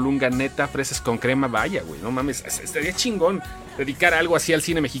 Fernando Colunga, neta, Fresas con Crema. Vaya, güey, no mames, estaría chingón dedicar algo así al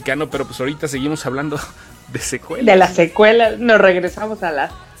cine mexicano, pero pues ahorita seguimos hablando de secuelas. De las secuelas, nos regresamos a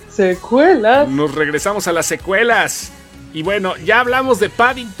las secuelas. Y bueno, ya hablamos de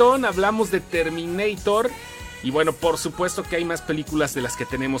Paddington, hablamos de Terminator. Y bueno, por supuesto que hay más películas de las que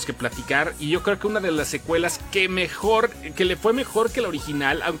tenemos que platicar. Y yo creo que una de las secuelas que le fue mejor que la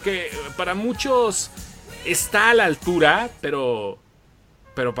original, aunque para muchos está a la altura, pero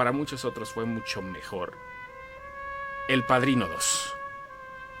para muchos otros fue mucho mejor. El Padrino 2.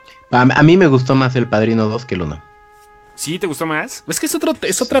 A mí me gustó más El Padrino 2 que el 1. ¿Sí? ¿Te gustó más? Es que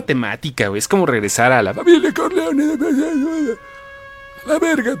es otra temática, güey. Es como regresar a la familia Corleone. La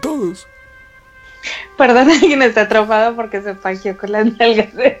verga, todos. Perdón, alguien está atrapado porque se pajeó con las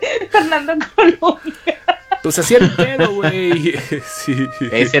nalgas de Fernando Colunga. Pues hacía el pedo, güey. Sí.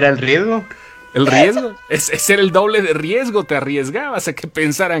 ¿Ese era el riesgo? ¿El riesgo? Ese era el doble de riesgo. Te arriesgabas a que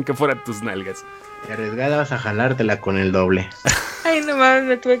pensaran que fueran tus nalgas. Te arriesgabas a jalártela con el doble. Ay, no mames,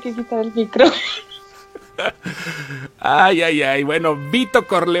 me tuve que quitar el micro. Ay. Bueno, Vito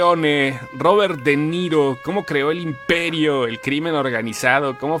Corleone, Robert De Niro, cómo creó el imperio, el crimen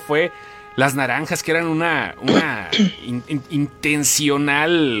organizado, cómo fue Las Naranjas, que eran una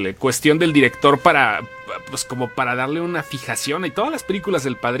intencional cuestión del director para, pues como para darle una fijación. Y todas las películas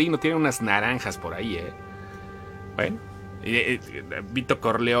del Padrino tienen unas naranjas por ahí, Bueno, Vito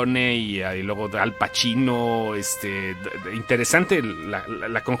Corleone y luego Al Pacino, interesante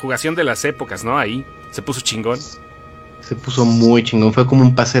la conjugación de las épocas, ¿no? Ahí se puso chingón. Se puso muy chingón, fue como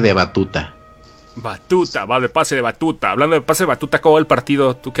un pase de batuta. Batuta, va de pase de batuta. Hablando de pase de batuta, ¿cómo va el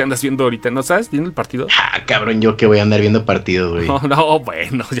partido? ¿Tú qué andas viendo ahorita? ¿No sabes? ¿Viendo el partido? Cabrón, yo que voy a andar viendo partidos, güey. No,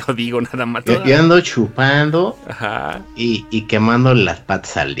 bueno, yo digo nada más. Yo ando chupando. Ajá. Y quemando las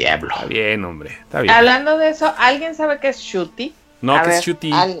patas al diablo. Está bien, hombre, está bien. Hablando de eso, ¿alguien sabe qué es shooty? No, ¿qué es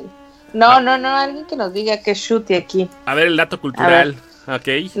shooty? No, alguien que nos diga qué es shooty aquí. A ver, el dato cultural. Ok.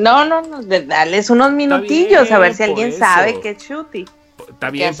 No, dales unos minutillos bien, a ver si alguien eso. sabe qué es shooty. Está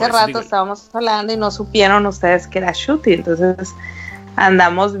bien. Hace rato estábamos hablando y no supieron ustedes que era shooty, entonces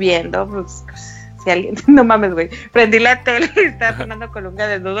andamos viendo, pues si alguien, no mames, güey, prendí la tele y estaba Fernando Colunga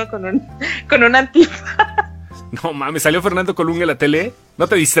desnudo con un antifa. No mames, ¿salió Fernando Colunga en la tele? No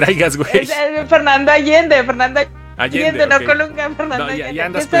te distraigas, güey. Es Fernando Allende, no okay. Colunga, Fernando Allende. Ya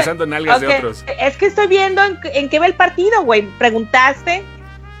andas pensando en algas de otros. Es que estoy viendo en qué va el partido, güey. Preguntaste,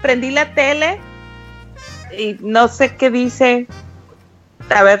 prendí la tele y no sé qué dice.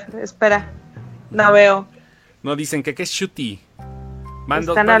 A ver, espera, no veo. No, dicen que qué es shooty.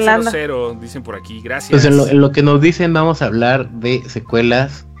 Mando Están hablando 0-0, dicen por aquí, gracias. Pues en lo que nos dicen vamos a hablar de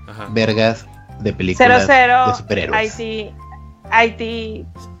secuelas, vergas, de películas 0-0, de superhéroes. Haití,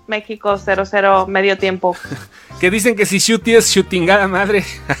 México 0-0, medio tiempo. Que dicen que si shooty es shootingada madre.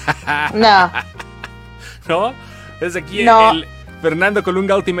 No. ¿No? Es aquí no. el Fernando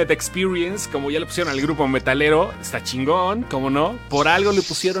Colunga Ultimate Experience, como ya le pusieron al grupo metalero, está chingón, ¿cómo no? Por algo le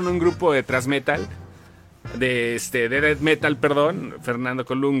pusieron un grupo de thrash metal, de death metal, perdón, Fernando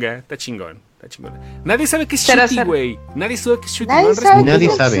Colunga, está chingón. Nadie sabe qué es shooty, güey. Nadie sabe qué es shooty. Nadie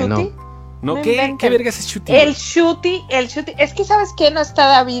sabe, ¿no? ¿No? ¿Qué vergas es shooty? El shooty, es que ¿sabes qué? No está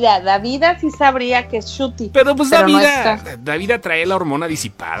Davida sí sabría que es shooty. Pero pues Davida trae la hormona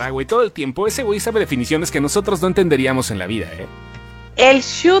disipada, güey, todo el tiempo. Ese güey sabe definiciones que nosotros no entenderíamos en la vida, ¿eh? El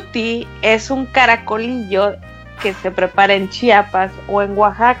shooty es un caracolillo que se prepara en Chiapas o en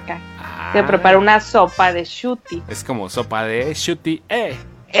Oaxaca. Se prepara una sopa de shooty. Es como sopa de shooty,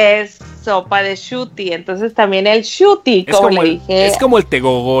 Es sopa de shooty, entonces también el shooty, es como el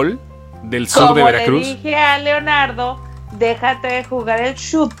tegogol del sur de Veracruz. Le dije a Leonardo, déjate de jugar el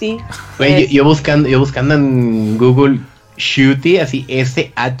shooty. Güey, yo buscando en Google shooty, así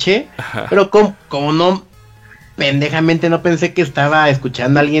SH, pero como no, pendejamente no pensé que estaba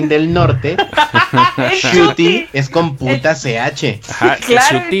escuchando a alguien del norte. Shooty es con puta CH. Ajá,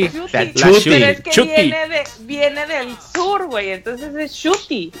 claro, shooty. Es shooty. Shooty. Pero es que viene del sur, güey, entonces es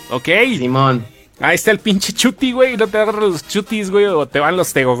shooty. Ok. Simón. Ahí está el pinche chuti, güey. No te agarras los chutis, güey, o te van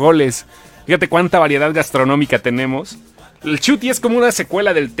los tegogoles. Fíjate cuánta variedad gastronómica tenemos. El chuti es como una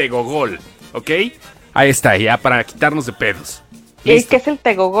secuela del tegogol, ¿ok? Ahí está, ya para quitarnos de pedos. ¿Y qué es el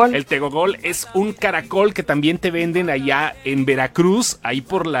tegogol? El tegogol es un caracol que también te venden allá en Veracruz, ahí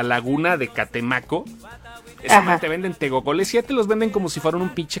por la laguna de Catemaco. Te venden tegogoles y ya te los venden como si fueran un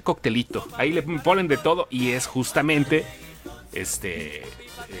pinche coctelito. Ahí le ponen de todo y es justamente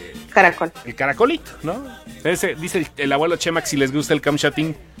caracol. El caracolito, ¿no? Ese, dice el abuelo Chemax, si les gusta el cam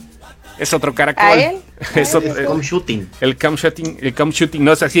shooting, es otro caracol. ¿A él? Es cam shooting. El cam shooting,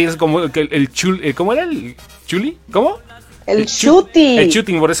 no, o sea, sí, es como ¿cómo era el chuli? ¿Cómo? El shooting. El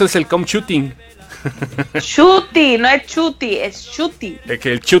shooting, por eso es el cam shooting. Shooty, no es chuti, es shooty.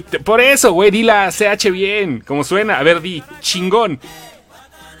 Por eso, güey, di la CH bien, como suena. A ver, di, chingón.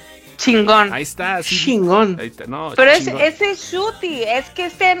 Chingón. Ahí está, sí. Chingón. Ahí está, no, pero chingón. ese es shooty, es que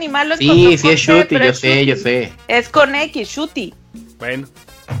este animal lo sí, es shooty, yo sé. Es con X, shooty. Bueno.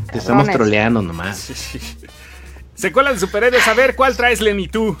 Te estamos troleando nomás. Sí. Secuela de superhéroes, a ver, ¿cuál traes, Lenny,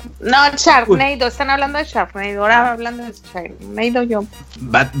 tú? No, Sharknado, están hablando de Sharknado, ahora hablando de Sharknado yo.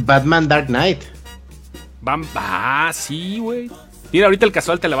 Batman Dark Knight. Sí, güey. Mira, ahorita el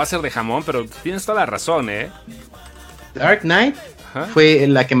casual te la va a hacer de jamón, pero tienes toda la razón, ¿eh? Dark Knight fue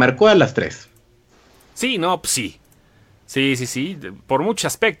la que marcó a las 3. Sí, no, pues sí. Sí, por muchos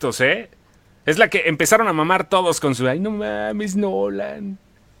aspectos, ¿eh? Es la que empezaron a mamar todos con su... Ay, no mames, Nolan.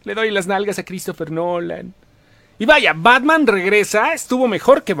 Le doy las nalgas a Christopher Nolan. Y vaya, Batman regresa, estuvo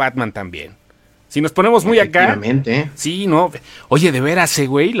mejor que Batman también. Si nos ponemos muy acá... Sí, no. Oye, de veras,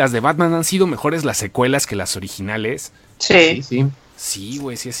 güey, las de Batman han sido mejores las secuelas que las originales. Sí. Sí,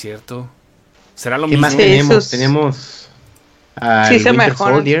 güey, sí es cierto. ¿Será lo mismo? mismo? ¿Qué más tenemos? Sí, se Winter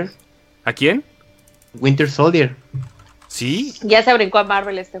Soldier. ¿A quién? Winter Soldier. ¿Sí? Ya se brincó a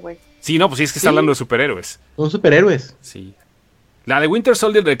Marvel este güey. Sí, no, pues sí, es que está hablando de superhéroes. Son superhéroes. Sí. La de Winter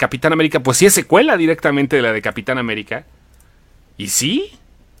Soldier de Capitán América, pues sí es secuela directamente de la de Capitán América. Y sí,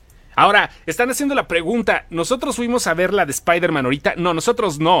 Ahora, están haciendo la pregunta, ¿nosotros fuimos a ver la de Spider-Man ahorita? No,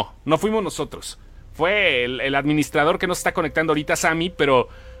 nosotros no fuimos nosotros. Fue el administrador que nos está conectando ahorita, Sammy, pero...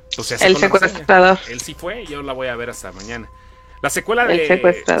 Pues, el secuestrador. Él sí fue, yo la voy a ver hasta mañana. La secuela de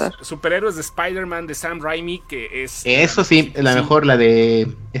Superhéroes de Spider-Man de Sam Raimi, que es... Eso sí, la mejor, la de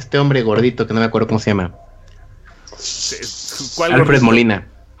este hombre gordito, que no me acuerdo cómo se llama. ¿Cuál Alfred gordito? Molina.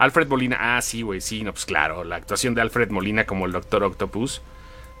 Alfred Molina, sí, güey, sí, no, pues claro, la actuación de Alfred Molina como el Doctor Octopus,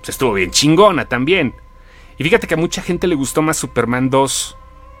 pues estuvo bien chingona también. Y fíjate que a mucha gente le gustó más Superman 2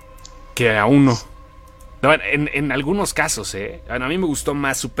 que a 1. No, en algunos casos, Bueno, a mí me gustó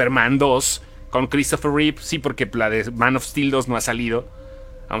más Superman 2 con Christopher Reeve, sí, porque la de Man of Steel 2 no ha salido.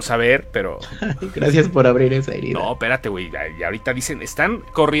 Vamos a ver, pero... Gracias por abrir esa herida. No, espérate, güey. Y ahorita dicen, están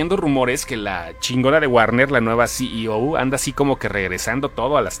corriendo rumores que la chingona de Warner, la nueva CEO, anda así como que regresando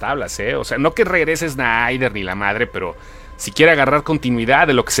todo a las tablas, O sea, no que regrese Snyder ni la madre, pero si quiere agarrar continuidad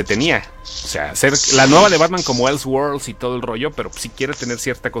de lo que se tenía. O sea, hacer la nueva de Batman como Elseworlds y todo el rollo, pero si quiere tener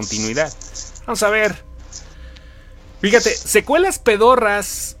cierta continuidad. Vamos a ver. Fíjate, secuelas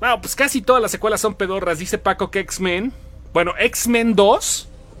pedorras. Bueno, pues casi todas las secuelas son pedorras. Dice Paco que X-Men. Bueno, X-Men 2,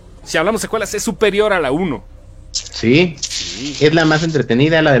 si hablamos de secuelas, es superior a la 1. Sí, es la más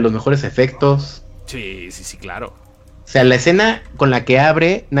entretenida, la de los mejores efectos. Sí, claro. O sea, la escena con la que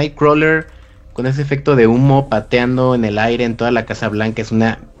abre Nightcrawler con ese efecto de humo pateando en el aire en toda la Casa Blanca es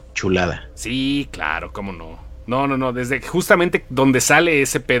una chulada. Sí, claro, cómo no. No, desde justamente donde sale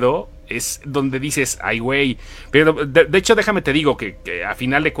ese pedo es donde dices, ay, güey. Pero de hecho, déjame te digo que a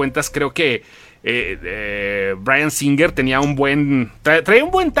final de cuentas creo que Bryan Singer tenía traía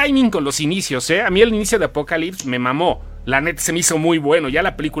un buen timing con los inicios, A mí el inicio de Apocalypse me mamó. La neta se me hizo muy bueno. Ya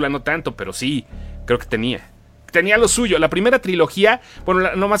la película no tanto, pero sí, creo que tenía lo suyo. La primera trilogía,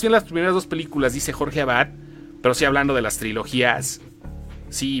 bueno, no, más bien las primeras 2 películas, dice Jorge Abad, pero sí hablando de las trilogías,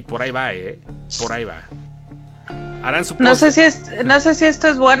 sí, por ahí va, por ahí va. Harán su no sé si esto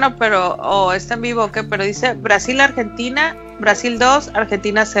es bueno, pero está en vivo o qué, pero dice Brasil-Argentina, Brasil 2,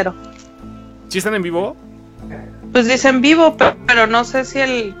 Argentina 0. ¿Sí están en vivo? Pues dice en vivo, pero no sé si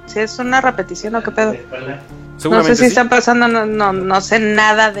es una repetición o qué pedo. No sé si están pasando, no sé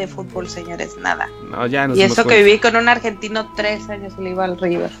nada de fútbol, señores, nada. No, ya nos y eso que viví con un argentino 3 años y le iba al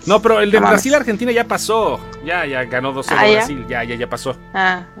River. No, pero el de Brasil-Argentina ya pasó. Ya ganó 2-0 Brasil, ya pasó.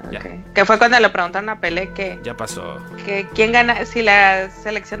 Ah, ok. Ya. Que fue cuando le preguntaron a Pelé que... Ya pasó. Que quién gana, si la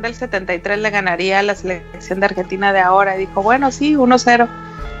selección del 73 le ganaría a la selección de Argentina de ahora. Y dijo, bueno, sí, 1-0.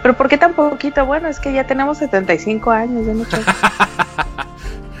 Pero ¿por qué tan poquito? Bueno, es que ya tenemos 75 años, ya mucho.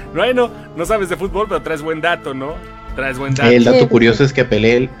 Bueno, no sabes de fútbol, pero traes buen dato, ¿no? El dato curioso es que a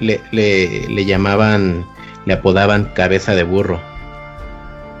Pelé le llamaban, le apodaban cabeza de burro.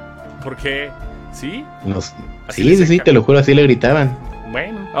 ¿Por qué? ¿Sí? Sí, te lo juro, así le gritaban.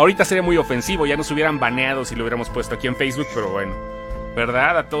 Bueno, ahorita sería muy ofensivo, ya nos hubieran baneado si lo hubiéramos puesto aquí en Facebook, pero bueno,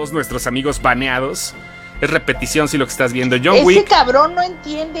 ¿verdad? A todos nuestros amigos baneados. Es repetición si lo que estás viendo. John Wick. Ese cabrón no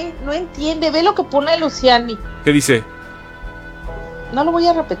entiende. Ve lo que pone Luciani. ¿Qué dice? No lo voy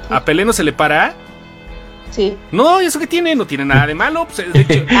a repetir. ¿A Pelé no se le para? Sí. No, ¿eso qué tiene? No tiene nada de malo. Pues, de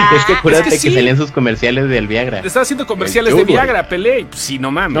hecho, es que acuérdate que sí. Salían sus comerciales del Viagra. Estaba haciendo comerciales de Viagra, Pelé. Pues sí, no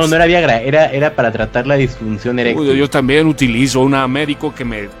mames. No era Viagra, era para tratar la disfunción eréctil. Yo también utilizo una médico que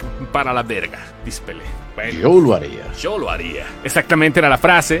me para la verga, dice Pelé. Bueno, Yo lo haría. Exactamente era la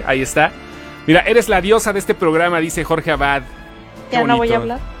frase, ahí está. Mira, eres la diosa de este programa, dice Jorge Abad. Qué ya bonito. No voy a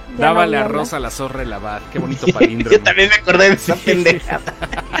hablar. Dábale arroz a la zorra el Abad. Qué bonito palíndromo. Yo también me acordé de esa pendejada.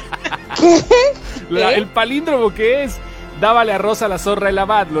 El palíndromo que es dábale arroz a la zorra el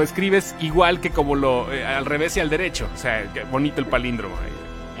Abad. Lo escribes igual que como al revés y al derecho. O sea, qué bonito el palíndromo.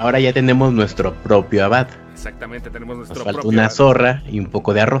 Ahora ya tenemos nuestro propio Abad. Exactamente, tenemos nuestro Nos falta propio una Abad. Zorra y un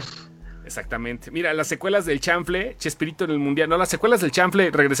poco de arroz. Exactamente. Mira, las secuelas del chanfle, Chespirito en el Mundial. No, las secuelas del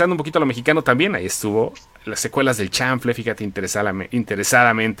chanfle, regresando un poquito a lo mexicano también, ahí estuvo. Las secuelas del chanfle, fíjate,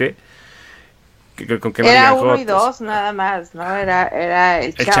 interesadamente. ¿Con qué era 1 y 2 nada más, ¿no? Era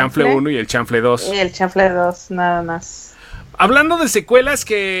el chanfle 1 y el chanfle 2. Y el chanfle 2, nada más. Hablando de secuelas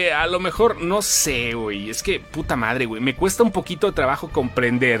que a lo mejor, no sé, güey. Es que, puta madre, güey. Me cuesta un poquito de trabajo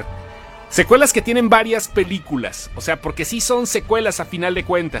comprender. Secuelas que tienen varias películas. O sea, porque sí son secuelas a final de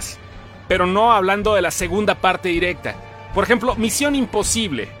cuentas. Pero no hablando de la segunda parte directa. Por ejemplo, Misión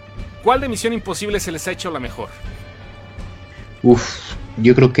Imposible. ¿Cuál de Misión Imposible se les ha hecho la mejor?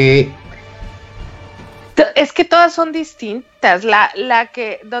 Yo creo que... Es que todas son distintas. favoritas. La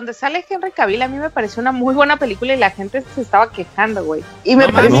que, donde sale Henry Cavill, a mí me pareció una muy buena película y la gente se estaba quejando, güey. Y me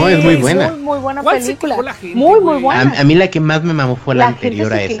pareció no, es muy buena. Muy buena ¿Cuál película. se quejó la gente, muy güey? buena. A mí la que más me mamó fue la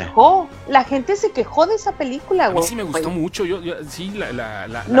anterior a esa. La gente se quejó de esa película, A mí güey. sí me gustó mucho. Yo sí,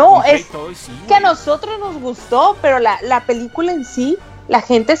 la No, compré es y todo, y sí, que a güey. nosotros nos gustó, pero la película en sí, la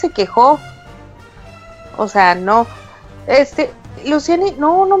gente se quejó. O sea, no. Luciani,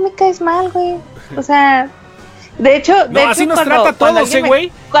 no me caes mal, güey. O sea, de hecho, así nos trata a todos,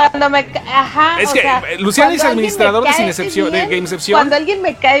 güey. Cuando me, ajá, Es o que sea, Luciani es cuando administrador de alguien me cae Cinecepción, de bien, Gamecepción. Cuando alguien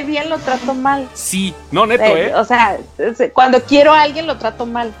me cae bien, lo trato mal. Sí, no, neto, O sea, cuando quiero a alguien, lo trato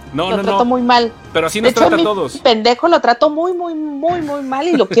mal. No, lo no, trato no. muy mal. Pero así De nos hecho, trata a mi todos. pendejo lo trato muy mal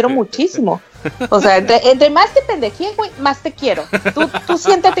y lo quiero muchísimo. O sea, entre más te pendejé, güey, más te quiero. Tú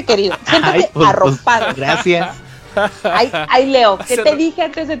siéntate querido, siéntate arropado. Gracias. Ay, Leo, ¿qué te dije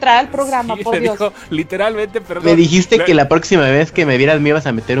antes de entrar al programa, Sí, por le Dios? dijo, literalmente, perdón. Me dijiste que la próxima vez que me vieras me ibas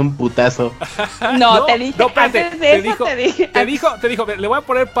a meter un putazo. No, te dije, espérate, antes de eso te dije. Te dijo, le voy a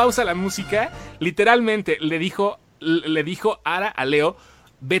poner pausa a la música. Literalmente le dijo Ara a Leo,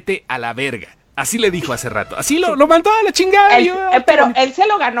 vete a la verga. Así le dijo hace rato. Así lo mandó a la chingada. Pero él se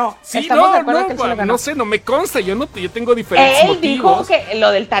lo ganó. Sí, Estamos de acuerdo que él se lo ganó. no sé, no me consta. Yo tengo diferentes Él motivos. dijo que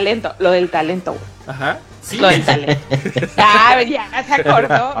lo del talento, güey. Ajá. Sí. Lo del talento. Ya se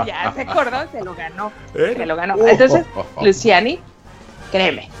acordó, se lo ganó. Se lo ganó. Entonces, Luciani,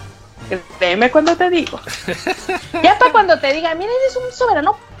 créeme cuando te digo. Ya para cuando te diga, mira, eres un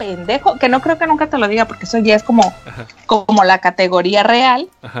soberano pendejo, que no creo que nunca te lo diga, porque eso ya es como la categoría real.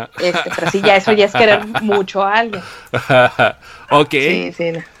 Ajá. Pero sí, eso ya es querer mucho a alguien. Ok.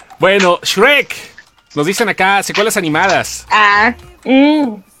 Sí. Bueno, Shrek. Nos dicen acá, secuelas animadas. Ajá.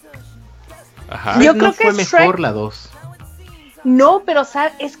 Yo No creo fue que mejor Shrek, la 2. no, pero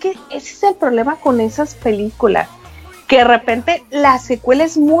 ¿sabes? Es que ese es el problema con esas películas, que de repente la secuela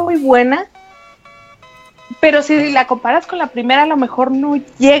es muy buena, pero si la comparas con la primera a lo mejor no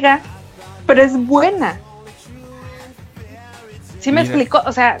llega, pero es buena. ¿Sí me explico?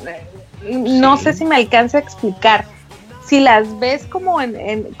 O sea, no sé si me alcanza a explicar. Si las ves como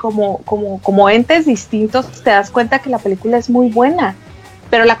como entes distintos, te das cuenta que la película es muy buena.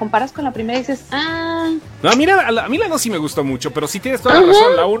 Pero la comparas con la primera y dices, No, a mí la 2 sí me gustó mucho, pero sí tienes toda la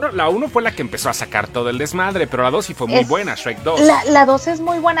razón. La 1 fue la que empezó a sacar todo el desmadre, pero la 2 sí fue muy buena, Shrek 2. La 2 es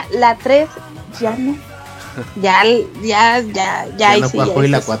muy buena, la 3 ya no. Ya no cuajó y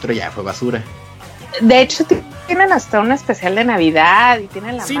la 4 ya fue basura. De hecho, tienen hasta un especial de Navidad y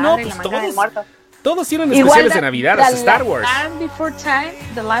tienen la madre y la manga del muerto. Todos tienen especiales de Navidad, hasta Star Wars.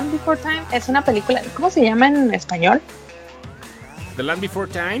 The Land Before Time es una película, ¿cómo se llama en español? The Land Before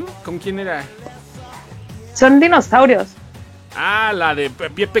Time, ¿con quién era? Son dinosaurios. La de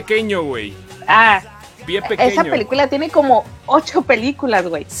Pie Pequeño, güey. Pie Pequeño. Esa película tiene como 8 películas,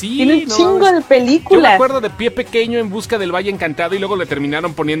 güey. Sí, tiene un chingo de películas. Yo me acuerdo de Pie Pequeño en busca del Valle Encantado y luego le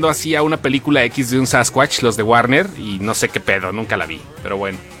terminaron poniendo así a una película X de un Sasquatch, los de Warner, y no sé qué pedo, nunca la vi, pero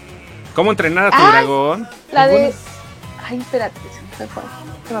bueno. ¿Cómo entrenar a tu dragón? La de... Ay, espérate, se me fue.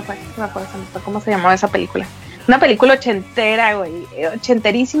 ¿Cómo se llamaba esa película? Una película ochentera, güey.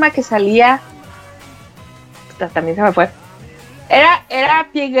 Ochenterísima que salía... También se me fue. Era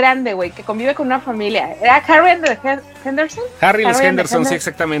Pie Grande, güey, que convive con una familia. Era Harry and the Henderson. Harry and the Henderson, sí,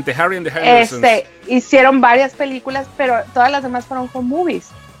 exactamente. Harry and the Henderson. Hicieron varias películas, pero todas las demás fueron home movies.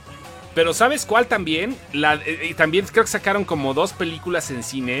 Pero ¿sabes cuál también? También creo que sacaron como 2 películas en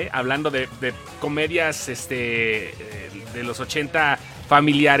cine hablando de comedias de los 80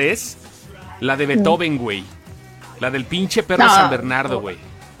 familiares. La de Beethoven, güey. La del pinche perro San Bernardo, güey.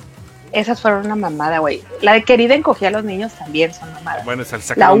 Esas fueron una mamada, güey. La de Querida encogía a los niños también son mamadas. Bueno,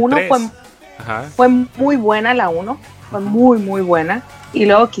 la 1 fue muy buena, la 1. Fue muy, muy buena. Y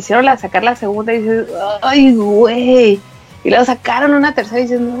luego quisieron sacar la segunda y dices, ay, güey. Y luego sacaron una tercera y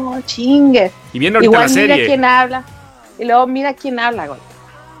dices, no, chingue. Y viene ahorita igual la serie. Mira quién habla. Y luego mira quién habla, güey.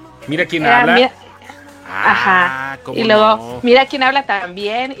 Mira quién habla. Ajá. Y luego mira quién habla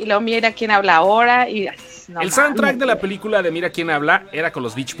también. Y luego mira quién habla ahora. Y el soundtrack de la película de Mira quién habla era con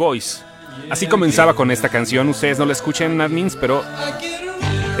los Beach Boys. Así comenzaba con esta canción. Ustedes no la escuchan, admins, pero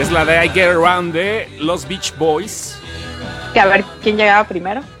es la de I Get Around de los Beach Boys. Que a ver quién llegaba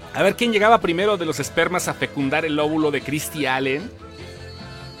primero. A ver quién llegaba primero de los espermas a fecundar el óvulo de Christy Allen.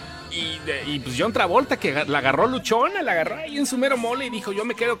 Y pues John Travolta, que la agarró luchona, la agarró ahí en su mero mole y dijo, yo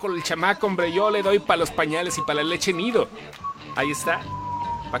me quedo con el chamaco, hombre, yo le doy para los pañales y para la leche nido. Ahí está,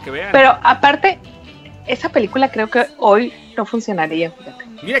 para que vean. Pero aparte, esa película creo que hoy no funcionaría, fíjate.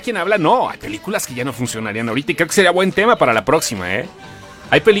 Mira quién habla, no, hay películas que ya no funcionarían ahorita y creo que sería buen tema para la próxima, ¿eh?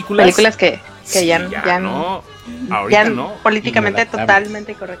 Hay películas que sí, ya no. Ahorita ya no. políticamente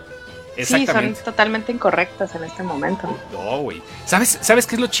totalmente incorrectas. Sí, son Exactamente. totalmente incorrectas en este momento. No, güey. ¿Sabes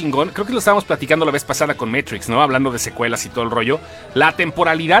qué es lo chingón? Creo que lo estábamos platicando la vez pasada con Matrix, ¿no? Hablando de secuelas y todo el rollo. La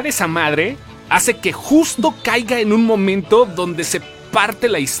temporalidad de esa madre hace que justo caiga en un momento donde se parte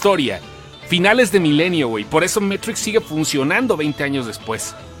la historia. Finales de milenio, güey. Por eso Matrix sigue funcionando 20 años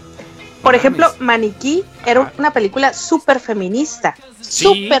después. Por ejemplo, Maniquí era una película súper feminista.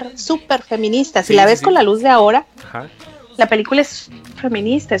 Sí. Súper feminista. Si Sí, la sí, ves sí. con la luz de ahora, Ajá. la película es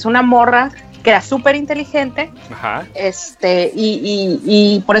feminista. Es una morra que era súper inteligente. Ajá.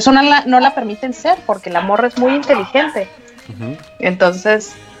 Y por eso no la permiten ser, porque la morra es muy inteligente. Uh-huh.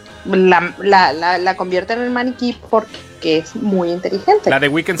 Entonces la convierten en maniquí porque es muy inteligente. La de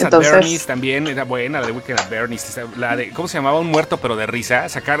Weekends Entonces, at Bernie's también era buena, la de Weekends at Bernie's. La de, ¿cómo se llamaba? Un muerto pero de risa.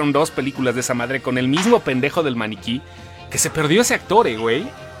 Sacaron 2 películas de esa madre con el mismo pendejo del maniquí. Que se perdió ese actor, güey.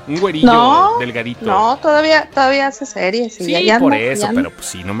 Un güerillo delgadito. No, todavía hace series. Y Sí, ya por no, eso, ya no. pero pues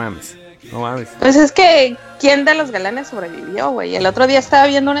sí, no mames. No mames. Pues es que, ¿quién de los galanes sobrevivió, güey? El otro día estaba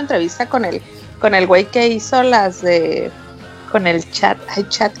viendo una entrevista con el güey que hizo las de... Con el chat,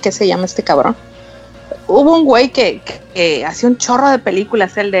 ¿qué se llama este cabrón? Hubo un güey que hacía un chorro de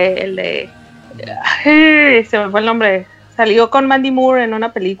películas, el de ay, se me fue el nombre. Salió con Mandy Moore en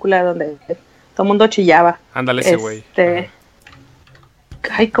una película donde todo el mundo chillaba. Ándale ese güey.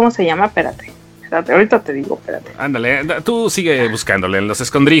 Ay, ¿cómo se llama? Espérate, ahorita te digo, espérate. Ándale, tú sigue buscándole en los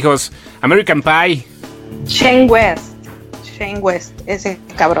escondrijos. American Pie. Shane West, ese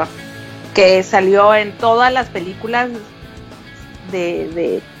cabrón, que salió en todas las películas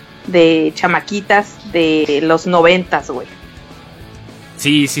de chamaquitas de los 90s, güey.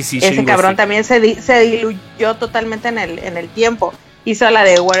 Sí. Ese Shane cabrón West. también se diluyó totalmente en el tiempo. Hizo la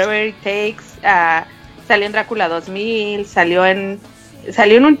de Whatever It Takes, salió en Drácula 2000, salió en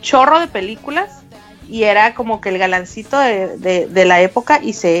un chorro de películas y era como que el galancito de la época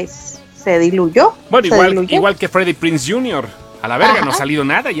y se diluyó. Bueno, igual que Freddie Prinze Jr. A la verga, Ajá. no ha salido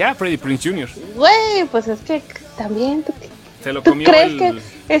nada ya, Freddie Prinze Jr. Güey, pues es que también... Se lo ¿Tú comió crees que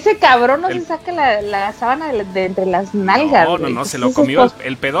ese cabrón no se saca la sábana de entre las nalgas? No, se lo comió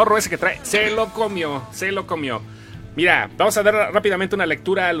el pedorro ese que trae. Se lo comió. Mira, vamos a dar rápidamente una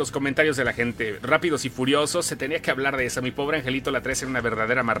lectura a los comentarios de la gente. Rápidos y furiosos, se tenía que hablar de esa. Mi pobre angelito la 3 era una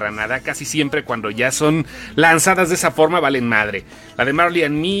verdadera marranada. Casi siempre cuando ya son lanzadas de esa forma valen madre. La de Marley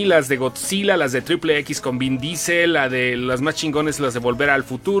and Me, las de Godzilla, las de Triple X con Vin Diesel, la de las más chingones, las de Volver al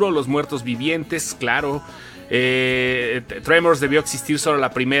Futuro, Los Muertos Vivientes, claro. Tremors debió existir solo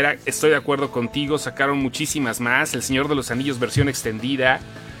la primera. Estoy de acuerdo contigo. Sacaron muchísimas más. El Señor de los Anillos versión extendida.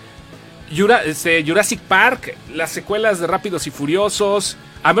 Jurassic Park. Las secuelas de Rápidos y Furiosos.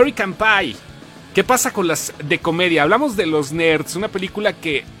 American Pie. ¿Qué pasa con las de comedia? Hablamos de Los Nerds. Una película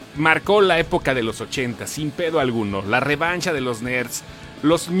que marcó la época de los 80 sin pedo alguno. La revancha de los nerds.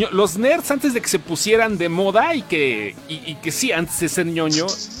 Los nerds antes de que se pusieran de moda y que sí, antes de ser ñoño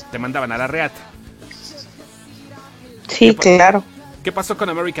te mandaban a la reata. Sí, claro. ¿Qué pasó con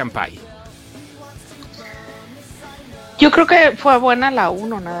American Pie? Yo creo que fue buena la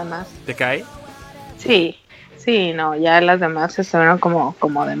 1 nada más. ¿Te cae? Sí, no, ya las demás se vieron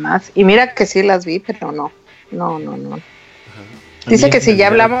como de más. Y mira que sí las vi, pero no. Dice que si ya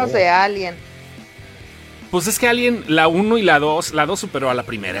hablamos de Alien. Pues es que Alien, la 1 y la 2 superó a la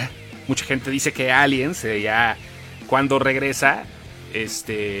primera. Mucha gente dice que Alien, ya cuando regresa, pues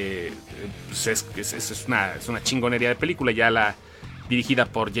es una chingonería de película, ya dirigida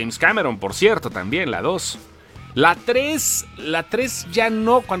por James Cameron, por cierto, también, la 2. La 3 ya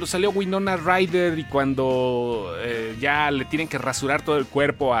no, cuando salió Winona Ryder y cuando ya le tienen que rasurar todo el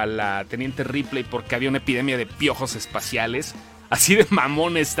cuerpo a la Teniente Ripley porque había una epidemia de piojos espaciales, así de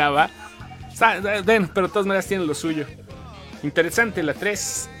mamón estaba. Pero de todas maneras tiene lo suyo. Interesante la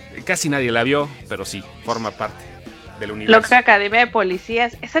 3, casi nadie la vio, pero sí, forma parte del universo. Loca Academia de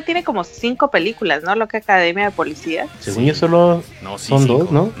Policías, esa tiene como 5 películas, ¿no? Loca Academia de Policías. Según yo solo son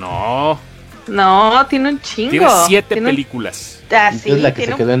 2, ¿no? No, tiene un chingo. Tiene 7 películas. Sí, entonces la que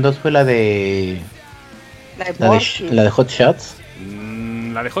se quedó en 2 fue la de la de Hot Shots.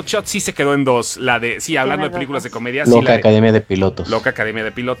 La de Hot Shots sí se quedó en 2. La de, hablando de películas de comedia, Loca Academia de Pilotos. Loca Academia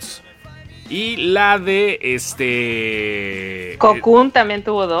de Pilotos. Y la de Cocoon también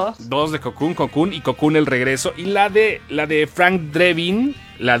tuvo 2. 2 de Cocoon y Cocoon el regreso. Y la de Frank Drebin,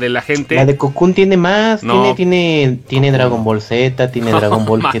 la de la gente. La de Cocoon tiene más, no. tiene Dragon Ball Z, tiene Dragon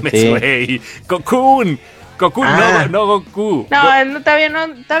Ball GT. Cocoon, no Goku. No,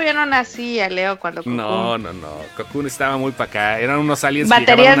 todavía no nacía, Leo, cuando Cocoon. No. Cocoon estaba muy para acá. Eran unos aliens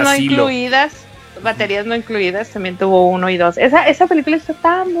baterías que no asilo. incluidas. baterías no incluidas, también tuvo 1 y 2. Esa película está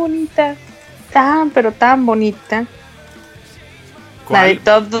tan bonita, pero tan bonita. La de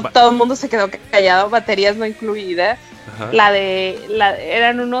todo el mundo se quedó callado, baterías no incluidas. Ajá.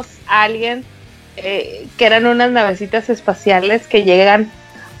 Eran unos aliens que eran unas navecitas espaciales que llegan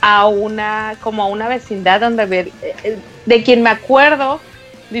a una vecindad donde de quien me acuerdo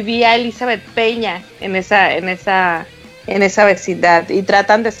vivía Elizabeth Peña en esa vecindad y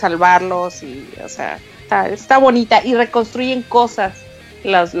tratan de salvarlos y o sea está bonita y reconstruyen cosas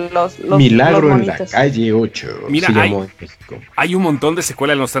los Milagro los en la calle 8. Mira, hay un montón de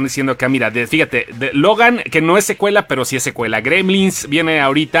secuelas, nos están diciendo acá. Mira, fíjate, Logan, que no es secuela, pero sí es secuela. Gremlins viene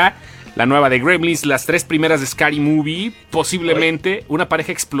ahorita, la nueva de Gremlins, las 3 primeras de Scary Movie, posiblemente una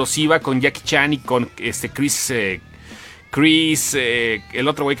pareja explosiva con Jackie Chan y con Chris, el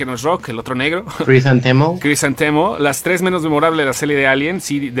otro güey que no es Rock, el otro negro. Chris Antemo. Las 3 menos memorables de la serie de Alien.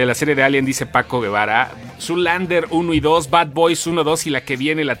 Sí, de la serie de Alien dice Paco Guevara. Zoolander 1 y 2, Bad Boys 1, 2 y la que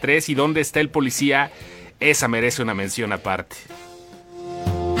viene la 3. ¿Y dónde está el policía? Esa merece una mención aparte.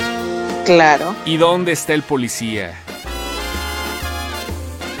 Claro. ¿Y dónde está el policía?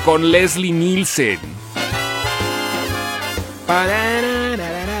 Con Leslie Nielsen.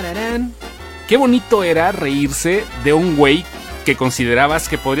 Qué bonito era reírse de un güey que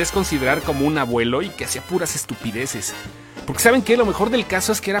podrías considerar como un abuelo y que hacía puras estupideces. Porque ¿saben qué? Lo mejor del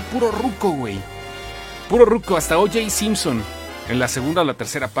caso es que era puro ruco, güey. Puro ruco, hasta O.J. Simpson en la segunda o la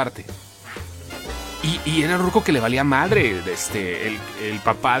tercera parte. Y era un ruco que le valía madre. El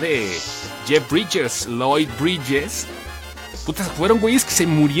papá de Jeff Bridges, Lloyd Bridges. Putas, fueron güeyes que se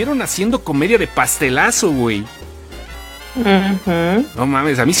murieron haciendo comedia de pastelazo, güey. Uh-huh. No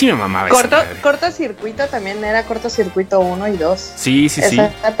mames, a mí sí me mamaba Cortocircuito también era Cortocircuito 1 y 2. Sí.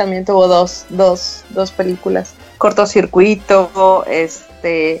 Esa también tuvo dos películas. Cortocircuito,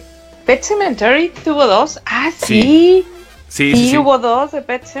 Pet Sematary tuvo 2. Ah, sí. Sí, hubo 2 de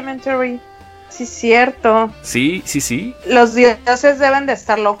Pet Sematary. Sí, cierto. Sí. Los dioses deben de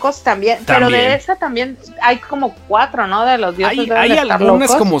estar locos también. Pero de esa también hay como 4, ¿no? De los dioses deben de estar locos. Hay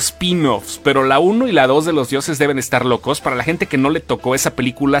algunas como spin-offs, pero la 1 y la 2 de los dioses deben estar locos. Para la gente que no le tocó esa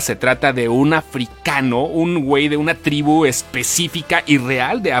película, se trata de un africano, un güey de una tribu específica y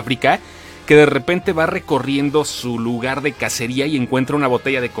real de África, que de repente va recorriendo su lugar de cacería y encuentra una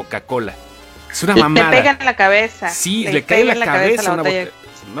botella de Coca-Cola. Es una mamada. Le pega en la cabeza. Sí, le cae en la cabeza una botella.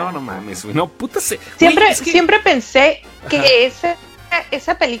 No mames, güey. No, puta se... Siempre pensé que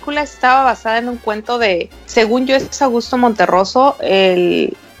esa película estaba basada en un cuento de, según yo, es Augusto Monterroso,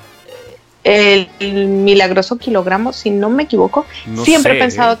 el milagroso kilogramo, si no me equivoco. No siempre he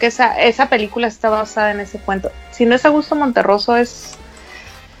pensado que esa película está basada en ese cuento. Si no es Augusto Monterroso, es...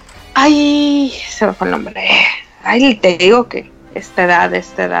 Ay, se me fue el nombre. Ay, te digo que esta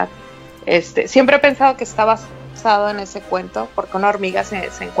edad. Siempre he pensado que está basado en ese cuento, porque una hormiga se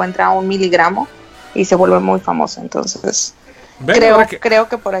encuentra a 1 miligramo y se vuelve muy famosa. Entonces, creo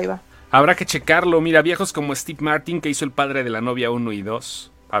que por ahí va. Habrá que checarlo. Mira, viejos como Steve Martin, que hizo El padre de la novia 1 y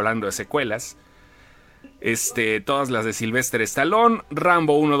 2, hablando de secuelas. Todas las de Sylvester Stallone,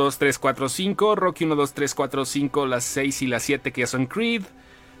 Rambo 1, 2, 3, 4, 5, Rocky 1, 2, 3, 4, 5, las 6 y las 7 que ya son Creed.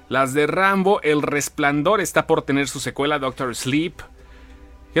 Las de Rambo, El Resplandor está por tener su secuela, Doctor Sleep.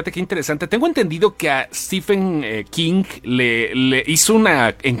 Fíjate qué interesante. Tengo entendido que a Stephen King le hizo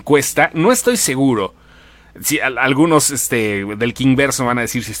una encuesta. No estoy seguro. Si algunos del Kingverso van a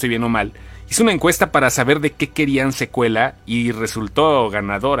decir si estoy bien o mal. Hizo una encuesta para saber de qué querían secuela y resultó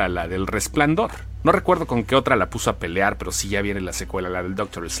ganadora la del Resplandor. No recuerdo con qué otra la puso a pelear, pero sí ya viene la secuela, la del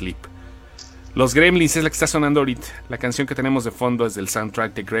Doctor Sleep. Los Gremlins es la que está sonando ahorita. La canción que tenemos de fondo es del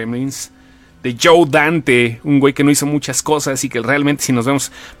soundtrack de Gremlins, de Joe Dante, un güey que no hizo muchas cosas y que realmente si nos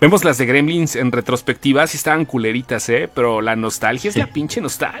vemos las de Gremlins en retrospectiva, sí estaban culeritas, pero la nostalgia es la pinche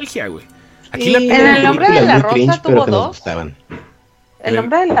nostalgia, güey. Aquí en El Nombre de la Rosa tuvo 2. ¿El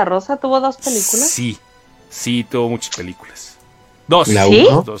Nombre de la Rosa tuvo 2 películas? Sí, tuvo muchas películas. 2. La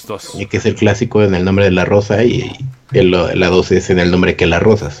 1, ¿sí? Que es el clásico en El Nombre de la Rosa y la 2 es En el Nombre que las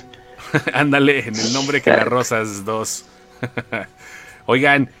rosas. Ándale, En el Nombre que las rosas 2.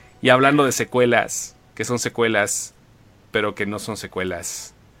 Oigan, y hablando de secuelas, que son secuelas, pero que no son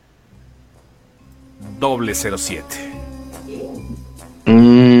secuelas. 007.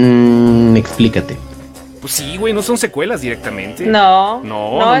 Explícate. Pues sí, güey, no son secuelas directamente. No,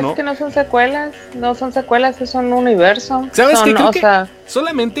 es que no son secuelas. No son secuelas, es un universo. ¿Sabes qué? Creo que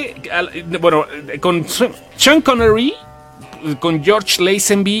solamente, bueno, con Sean Connery, con George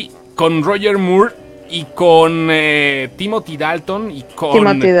Lazenby, con Roger Moore y con Timothy Dalton y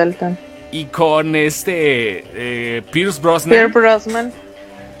con Pierce Brosnan.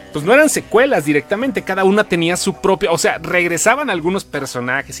 pues no eran secuelas directamente, cada una tenía su propia, o sea, regresaban algunos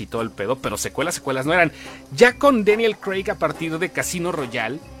personajes y todo el pedo, pero secuelas no eran. Ya con Daniel Craig a partir de Casino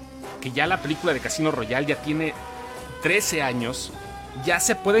Royale, que ya la película de Casino Royale ya tiene 13 años, ya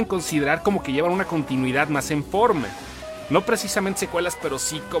se pueden considerar como que llevan una continuidad más en forma. No precisamente secuelas, pero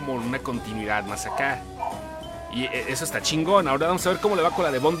sí como una continuidad más acá. Y eso está chingón. Ahora vamos a ver cómo le va con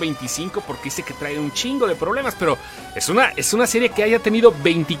la de Bond 25, porque dice que trae un chingo de problemas, pero es una serie que haya tenido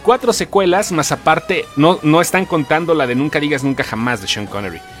 24 secuelas, más aparte no están contando la de Nunca Digas Nunca Jamás de Sean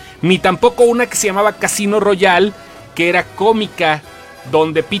Connery, ni tampoco una que se llamaba Casino Royale, que era cómica,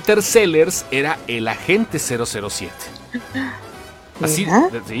 donde Peter Sellers era el agente 007. Así,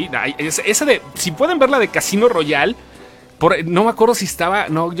 sí, esa de, si pueden ver la de Casino Royale, no me acuerdo si estaba,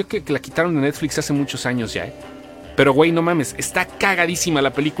 no, yo que la quitaron de Netflix hace muchos años ya, pero güey, no mames, está cagadísima.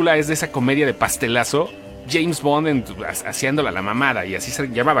 La película es de esa comedia de pastelazo, James Bond haciéndola la mamada, y así se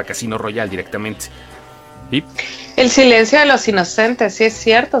llamaba Casino Royale directamente. ¿Sí? El silencio de los inocentes, sí es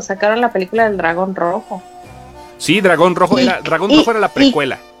cierto, sacaron la película del Dragón Rojo. Sí, Dragón Rojo era la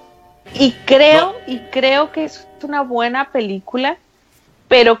precuela. Y creo que es una buena película,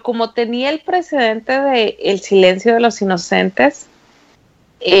 pero como tenía el precedente de El silencio de los inocentes,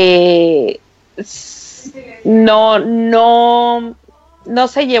 no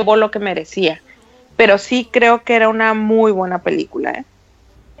se llevó lo que merecía. Pero sí creo que era una muy buena película, ¿eh?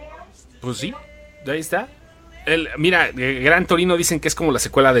 Pues sí, ahí está. Mira, Gran Torino dicen que es como la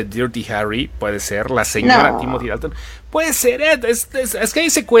secuela de Dirty Harry. Puede ser, la señora Timothy Dalton. Puede ser, es que hay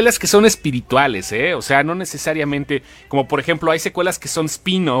secuelas que son espirituales, O sea, no necesariamente, como por ejemplo hay secuelas que son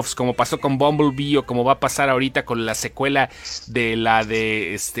spin-offs, como pasó con Bumblebee, o como va a pasar ahorita con la secuela de la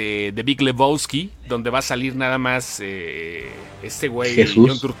de Big Lebowski, donde va a salir nada más este güey,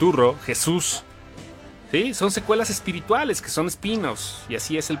 John Turturro, Jesús. Sí, son secuelas espirituales que son spin-offs, y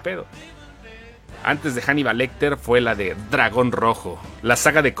así es el pedo. Antes de Hannibal Lecter fue la de Dragón Rojo. La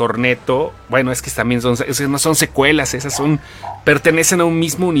saga de Cornetto, bueno, es que también no son secuelas, pertenecen a un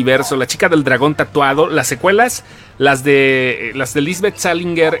mismo universo. La chica del dragón tatuado, las secuelas, las de Lisbeth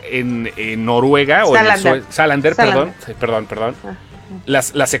Salander en Noruega, Salander, perdón.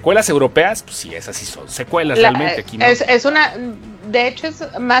 Las secuelas europeas, pues sí, esas sí son secuelas realmente. Aquí no. De hecho es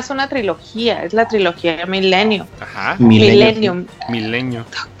más una trilogía, es la trilogía Millennium. Ajá. Millennium. Oh,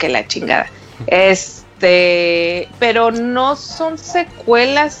 que la chingada. Pero no son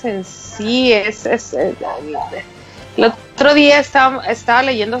secuelas en sí, el otro día estaba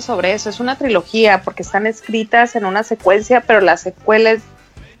leyendo sobre eso, es una trilogía porque están escritas en una secuencia, pero la secuela es,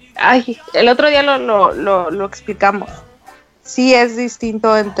 el otro día lo explicamos. Sí es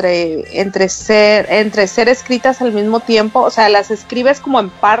distinto entre ser escritas al mismo tiempo, o sea, las escribes como en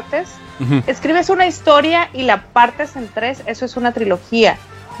partes. Uh-huh. Escribes una historia y la partes en 3, eso es una trilogía.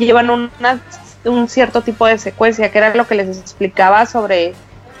 Llevan un cierto tipo de secuencia, que era lo que les explicaba sobre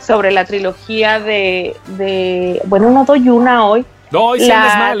la trilogía de bueno, no doy una hoy. No,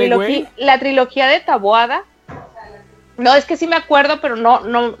 la trilogía de Taboada. No, es que sí me acuerdo, pero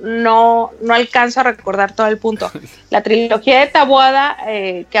no alcanzo a recordar todo el punto. La trilogía de Taboada,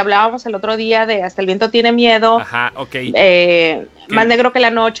 que hablábamos el otro día de Hasta el viento tiene miedo. Ajá, ok. Más negro que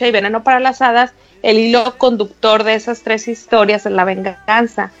la noche y Veneno para las hadas. El hilo conductor de esas 3 historias es la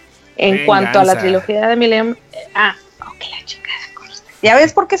venganza. En cuanto a la trilogía de Millennium, ok, la chingada. ¿Ya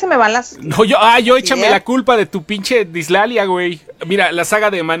ves por qué se me van las...? No, yo échame la culpa de tu pinche dislalia, güey. Mira, la saga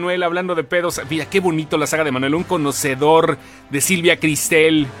de Emanuel, hablando de pedos. Mira, qué bonito la saga de Emanuel. Un conocedor de Silvia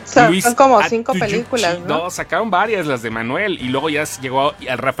Cristel. Son como 5 películas, ¿no? No, sacaron varias las de Emanuel. Y luego ya llegó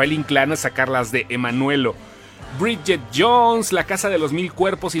al Rafael Inclán a sacar las de Emanuelo. Bridget Jones, La casa de los 1000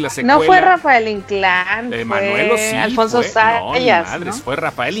 cuerpos y la secuela. No fue Rafael Inclán, Emanuelo, sí, Alfonso Sayas, ¿no? Fue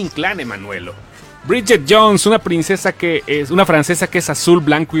Rafael Inclán, Emanuelo. Bridget Jones, una francesa que es azul,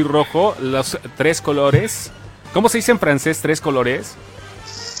 blanco y rojo, los 3 colores. ¿Cómo se dice en francés 3 colores?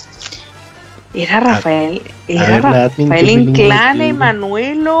 Era Rafael Inclán,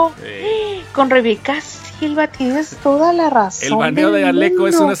 Emanuelo, con Rebeca Silva, tienes toda la razón. El baneo de Aleco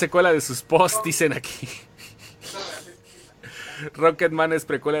es una secuela de sus posts, dicen aquí. Rocketman es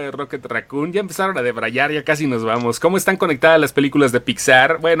precuela de Rocket Raccoon. Ya empezaron a debrayar, ya casi nos vamos. ¿Cómo están conectadas las películas de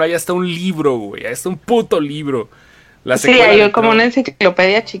Pixar? Bueno, ahí está un libro, güey. Ahí está un puto libro. Sí, hay como una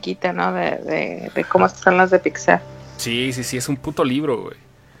enciclopedia chiquita, ¿no? De cómo están las de Pixar. Sí, es un puto libro, güey.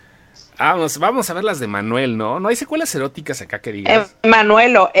 Vamos a ver las de Manuel, ¿no? No hay secuelas eróticas acá que digas.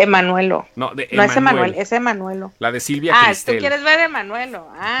 Emanuelo. No, de no es Emanuel, es Emanuelo. La de Silvia Cristel. Tú quieres ver Emanuelo.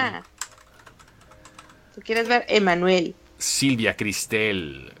 Tú quieres ver Emanuel. Silvia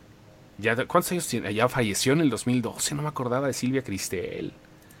Cristel. ¿Cuántos años tiene? Ya falleció en el 2012, no me acordaba de Silvia Cristel.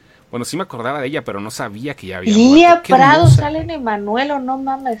 Bueno, sí me acordaba de ella, pero no sabía que ya había Lilia muerto. Qué Prado hermosa. sale en Emanuel, o no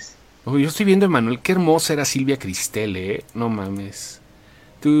mames. Uy, yo estoy viendo a Emanuel. Qué hermosa era Silvia Cristel, No mames.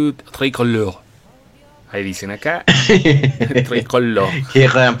 Tricolor. Ahí dicen acá. Tricolor. Qué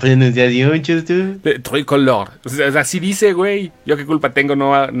gran pronunciación, Chustu. Tricolor. O sea, así dice, güey. Yo qué culpa tengo,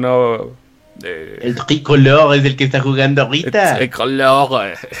 El tricolor es el que está jugando ahorita.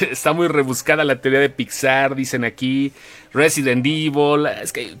 Tricolor. Está muy rebuscada la teoría de Pixar, dicen aquí. Resident Evil.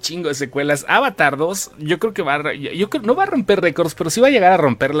 Es que hay un chingo de secuelas. Avatar 2, yo creo que yo creo no va a romper récords, pero sí va a llegar a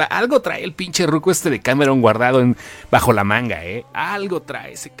romperla. Algo trae el pinche ruco de Cameron guardado bajo la manga, Algo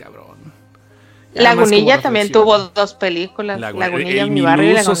trae ese cabrón. Lagunilla también tuvo 2 películas. Lagunilla, Mi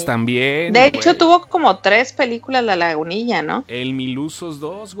Barrio y Lagunilla también. De hecho, tuvo como 3 películas La Lagunilla, ¿no? El Milusos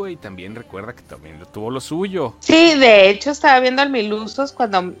 2, güey, también recuerda que también tuvo lo suyo. Sí, de hecho estaba viendo el Milusos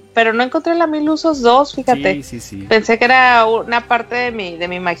pero no encontré la Milusos 2, fíjate. Sí. Pensé que era una parte de mi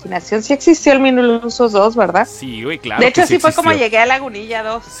imaginación. Sí existió el Milusos 2, ¿verdad? Sí, güey, claro. De hecho, sí fue como llegué a Lagunilla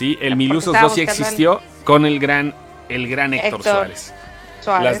 2. Sí, el Milusos 2 sí existió con el gran Héctor Suárez.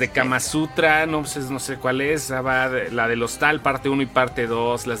 Las de Kama Sutra, no sé cuál es, la del Hostal, parte 1 y parte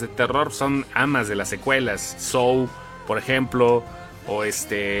 2. Las de terror son amas de las secuelas. Saw, por ejemplo, o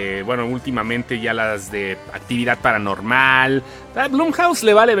bueno, últimamente ya las de Actividad Paranormal. A Blumhouse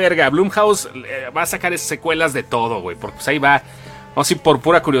le vale verga. Blumhouse va a sacar esas secuelas de todo, güey, porque pues ahí va. Vamos a ir por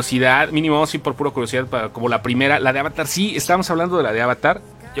pura curiosidad, mínimo vamos a ir por pura curiosidad, como la primera, la de Avatar. Sí, estábamos hablando de la de Avatar.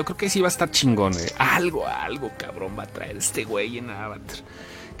 Yo creo que sí va a estar chingón, Algo cabrón va a traer este güey en Avatar.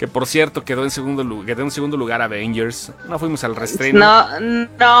 Que por cierto quedó en segundo lugar Avengers. No fuimos al reestreno.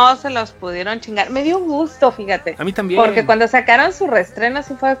 No se los pudieron chingar. Me dio gusto, fíjate. A mí también. Porque cuando sacaron su reestreno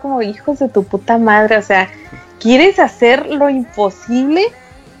sí fue como, hijos de tu puta madre. O sea, quieres hacer lo imposible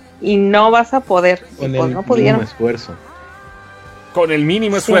y no vas a poder. Con pues el no pudieron. mínimo esfuerzo. Con el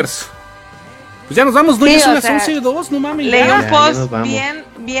mínimo esfuerzo. Pues ya nos vamos, ¿no? Sí, Ya son las sea, 11:02, no mames. Leí un ya post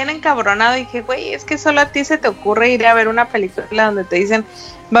bien encabronado y dije, güey, es que solo a ti se te ocurre ir a ver una película donde te dicen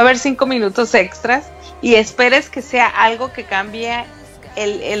va a haber 5 minutos extras y esperes que sea algo que cambie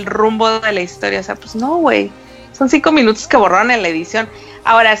el rumbo de la historia. O sea, pues no, güey, son 5 minutos que borraron en la edición.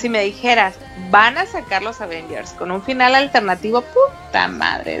 Ahora, si me dijeras, van a sacar los Avengers con un final alternativo, puta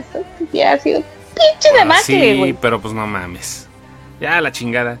madre, eso hubiera sido pinche de macle, güey. Sí, pero pues no mames. Ya la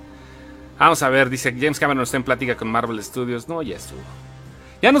chingada. Vamos a ver, dice James Cameron está en plática con Marvel Studios. No, ya estuvo.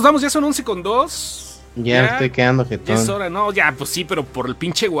 Ya nos vamos, ya son 11:02. Ya estoy quedando jetón. Es hora, no, ya, pues sí, pero por el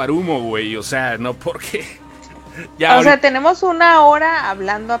pinche guarumo, güey. O sea, no porque. Sea, tenemos 1 hora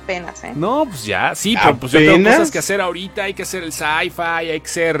hablando apenas, No, pues ya, sí, pero pues yo tengo cosas que hacer ahorita. Hay que hacer el sci-fi, hay que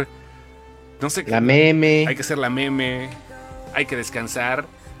hacer. No sé qué. La meme. Hay que hacer la meme. Hay que descansar.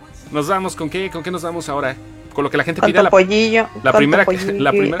 Nos vamos, ¿con qué nos vamos ahora? Con lo que la gente pida. La primera.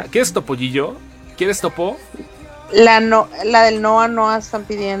 ¿Qué es topollillo? ¿Quieres topo? La del Noa están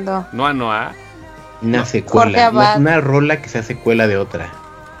pidiendo. Noa. Una secuela. Una rola que sea secuela de otra.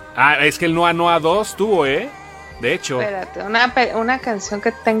 Es que el Noa 2 tuvo, De hecho. Espérate, una canción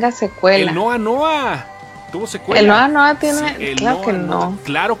que tenga secuela. El Noa tuvo secuela. El Noa tiene. Sí, claro Noa, que no.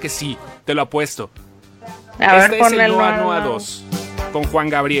 Claro que sí, te lo apuesto. A ver, es el Noa 2 con Juan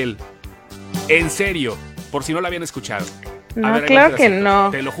Gabriel. En serio. Por si no la habían escuchado. No, ver, claro que no.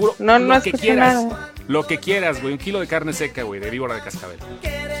 Te lo juro. No lo que quieras. Nada. Lo que quieras, güey. 1 kilo de carne seca, güey. De víbora de cascabel.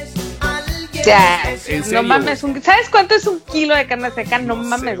 Ya. Serio, no mames. ¿Sabes cuánto es 1 kilo de carne seca? No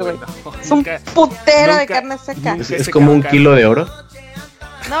mames, güey. Es un putero de carne seca. ¿Es como 1 kilo de oro?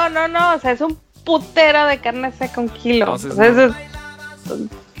 No. O sea, es un putero de carne seca 1 kilo. Entonces, o sea,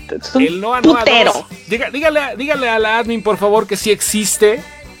 es un el Noa putero. 2. Dígale a la admin, por favor, que sí existe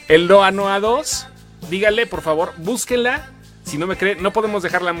el Noa 2. Dígale, por favor, búsquenla. Si no me creen, no podemos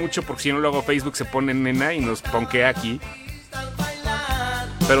dejarla mucho porque si no luego Facebook se pone nena y nos ponquea aquí.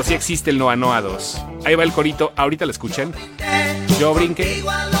 Pero sí existe el Noa 2. Ahí va el corito, ahorita lo escuchan. Yo brinqué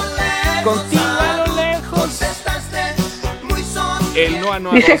contigo a lo lejos. El Noa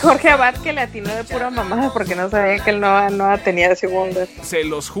 2. Dice Jorge Abad que le atinó de pura mamada porque no sabía que el Noa tenía segundos. Se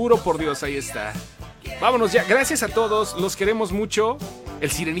los juro por Dios, ahí está. Vámonos ya, gracias a todos, los queremos mucho. El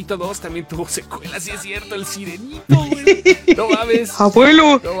Sirenito 2 también tuvo secuelas, sí es cierto, el Sirenito, güey. No mames.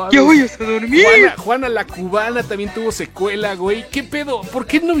 Abuelo, ya voy a dormir. Juana la Cubana también tuvo secuela, güey. ¿Qué pedo? ¿Por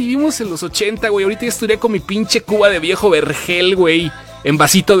qué no vivimos en los 80, güey? Ahorita ya estaría con mi pinche Cuba de viejo vergel, güey. En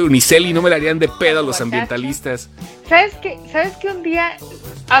vasito de unicel y no me la harían de pedo a los ambientalistas. ¿Sabes qué? Un día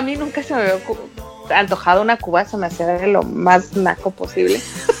a mí nunca se me había antojado una Cuba, se me hacía de lo más naco posible.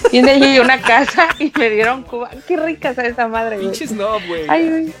 Y un día llegué a una casa y me dieron Cuba. Qué rica es esa madre, güey. Pinches no, güey. Ay,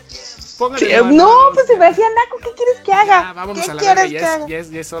 güey. Pónganle Sí, no, pues se me hacía naco. ¿Qué quieres que haga? Ah, vámonos ¿Qué a la verga, quieres que haga?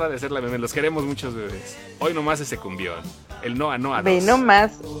 ya es hora de hacer la meme. Los queremos muchos, bebés. Hoy nomás ese cumbión. El Noa Noa 2. Ve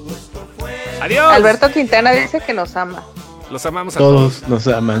nomás. Adiós. Alberto Quintana dice que nos ama. Los amamos a Todos nos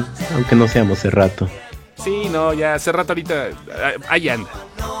aman, aunque no seamos hace rato. Sí, no, ya hace rato ahorita. Ahí anda.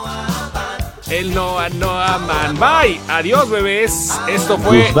 El Noa Noa Man. Bye. Adiós, bebés. Esto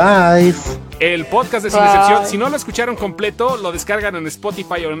fue Goodbye. el podcast de Sin Excepción. Si no lo escucharon completo, lo descargan en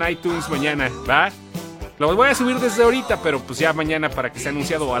Spotify o en iTunes mañana, ¿va? Lo voy a subir desde ahorita, pero pues ya mañana para que sea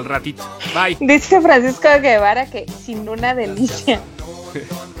anunciado al ratito. Bye. Dice Francisco Guevara que sin una delicia.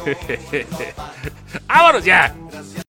 ¡Vámonos ya!